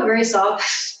because I have a very soft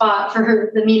spot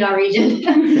for the MENA region.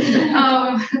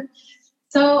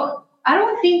 So I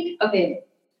don't think,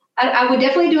 I would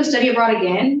definitely do a study abroad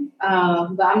again,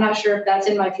 but I'm not sure if that's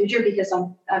in my future because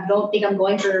I don't think I'm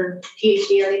going for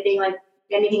PhD or anything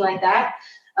like that.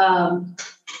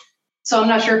 So I'm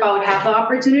not sure if I would have the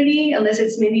opportunity unless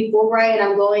it's maybe Fulbright and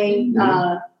I'm going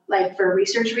for a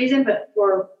research reason,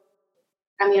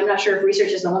 I'm not sure if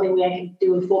research is the only way I can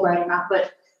do a Fulbright or not,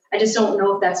 but I just don't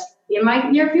know if that's in my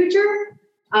near future.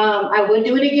 I would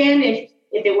do it again if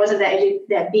it wasn't that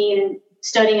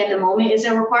studying at the moment is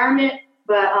a requirement,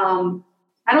 but I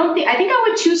think I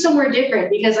would choose somewhere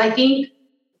different because I think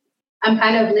I'm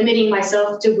kind of limiting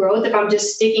myself to growth if I'm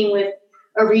just sticking with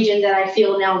a region that I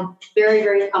feel now very,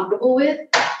 very comfortable with.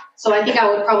 So I think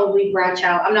I would probably branch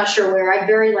out. I'm not sure where. I'm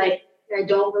very I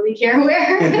don't really care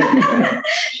where.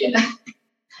 Yeah.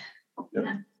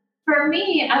 For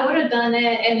me, I would have done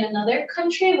it in another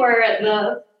country where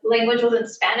the language was in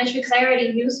Spanish because I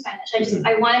already knew Spanish.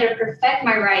 I wanted to perfect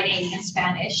my writing in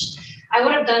Spanish. I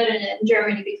would have done it in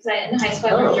Germany because in high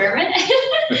school I learned German.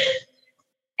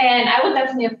 And I would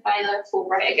definitely apply the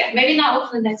Fulbright again. Maybe not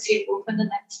within the next year, but within the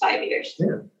next 5 years.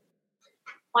 Yeah.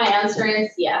 My answer is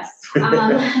yes.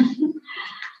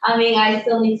 I mean, I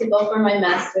still need to go for my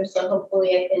master's, so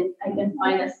hopefully I can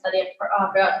find a study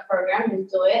abroad program and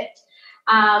do it.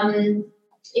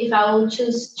 If I would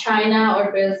choose China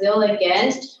or Brazil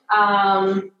again,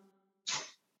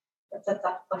 that's a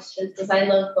tough question because I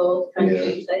love both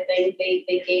countries. Yeah. I think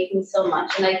they gave me so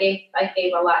much, and I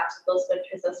gave a lot to those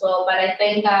countries as well. But I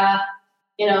think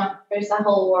there's a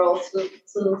whole world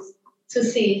to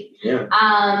see. Yeah.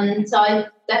 So I'd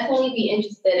definitely be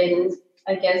interested in,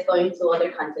 I guess, going to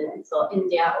other continents, so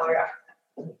India or Africa.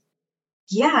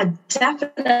 Yeah,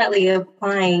 definitely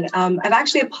applying. I've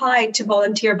actually applied to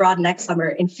volunteer abroad next summer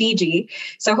in Fiji,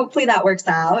 so hopefully that works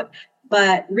out.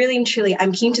 But really and truly,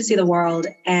 I'm keen to see the world,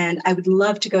 and I would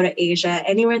love to go to Asia.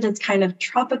 Anywhere that's kind of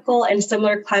tropical and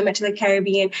similar climate to the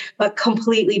Caribbean, but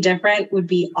completely different would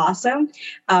be awesome.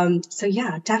 So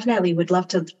yeah, definitely would love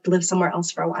to live somewhere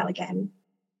else for a while again.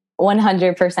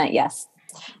 100% yes.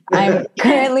 I'm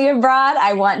currently abroad.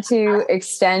 I want to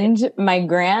extend my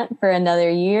grant for another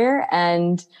year,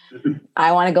 and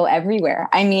I want to go everywhere.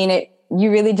 I mean, you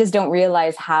really just don't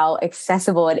realize how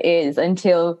accessible it is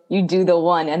until you do the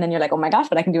one, and then you're like, oh my gosh,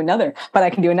 but I can do another,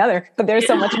 but there's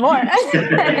so much more.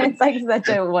 It's like such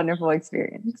a wonderful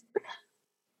experience.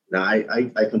 No, I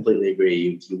completely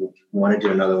agree. You want to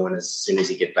do another one as soon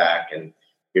as you get back, and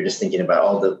you're just thinking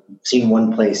about seeing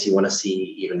one place, you want to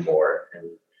see even more.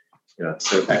 And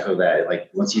sort of echo that, like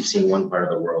once you've seen one part of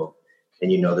the world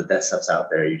and you know that stuff's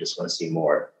out there, you just want to see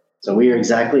more. So we are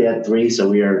exactly at 3, so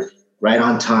we are right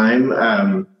on time.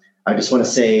 I just want to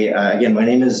say, again, my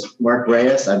name is Mark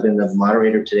Reyes. I've been the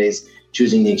moderator of today's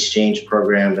Choosing the Exchange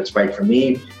program that's right for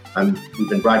me. We've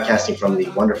been broadcasting from the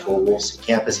wonderful Wilson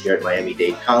campus here at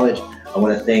Miami-Dade College. I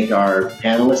want to thank our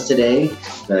panelists today,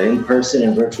 the in-person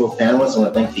and virtual panelists. I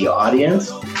want to thank the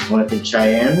audience. I want to thank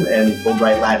Cheyenne and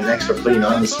Fulbright Latinx for putting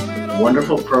on this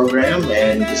wonderful program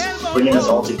and just bringing us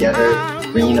all together,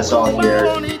 bringing us all here.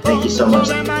 Thank you so much.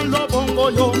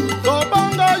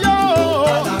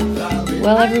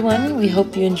 Well, everyone, we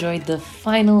hope you enjoyed the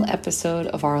final episode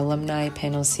of our alumni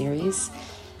panel series.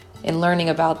 In learning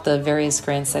about the various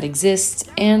grants that exist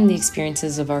and the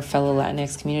experiences of our fellow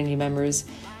Latinx community members,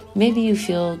 maybe you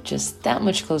feel just that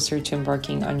much closer to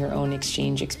embarking on your own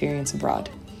exchange experience abroad.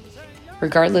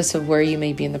 Regardless of where you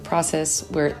may be in the process,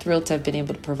 we're thrilled to have been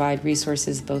able to provide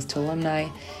resources both to alumni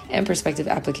and prospective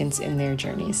applicants in their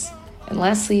journeys. And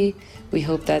lastly, we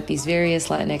hope that these various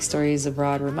Latinx stories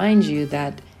abroad remind you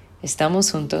that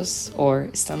estamos juntos, or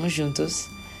estamos juntos,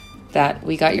 that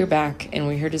we got your back and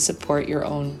we're here to support your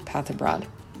own path abroad.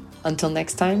 Until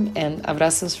next time, and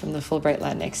abrazos from the Fulbright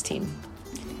Latinx team.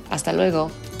 Hasta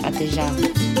luego. Ate ya.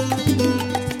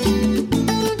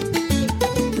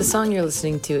 The song you're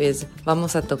listening to is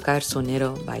Vamos a Tocar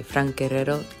Sonero by Frank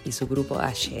Guerrero y su grupo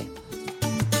Ashe.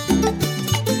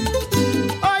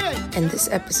 And this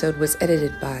episode was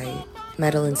edited by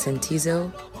Madeline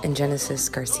Santizo and Genesis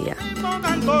Garcia.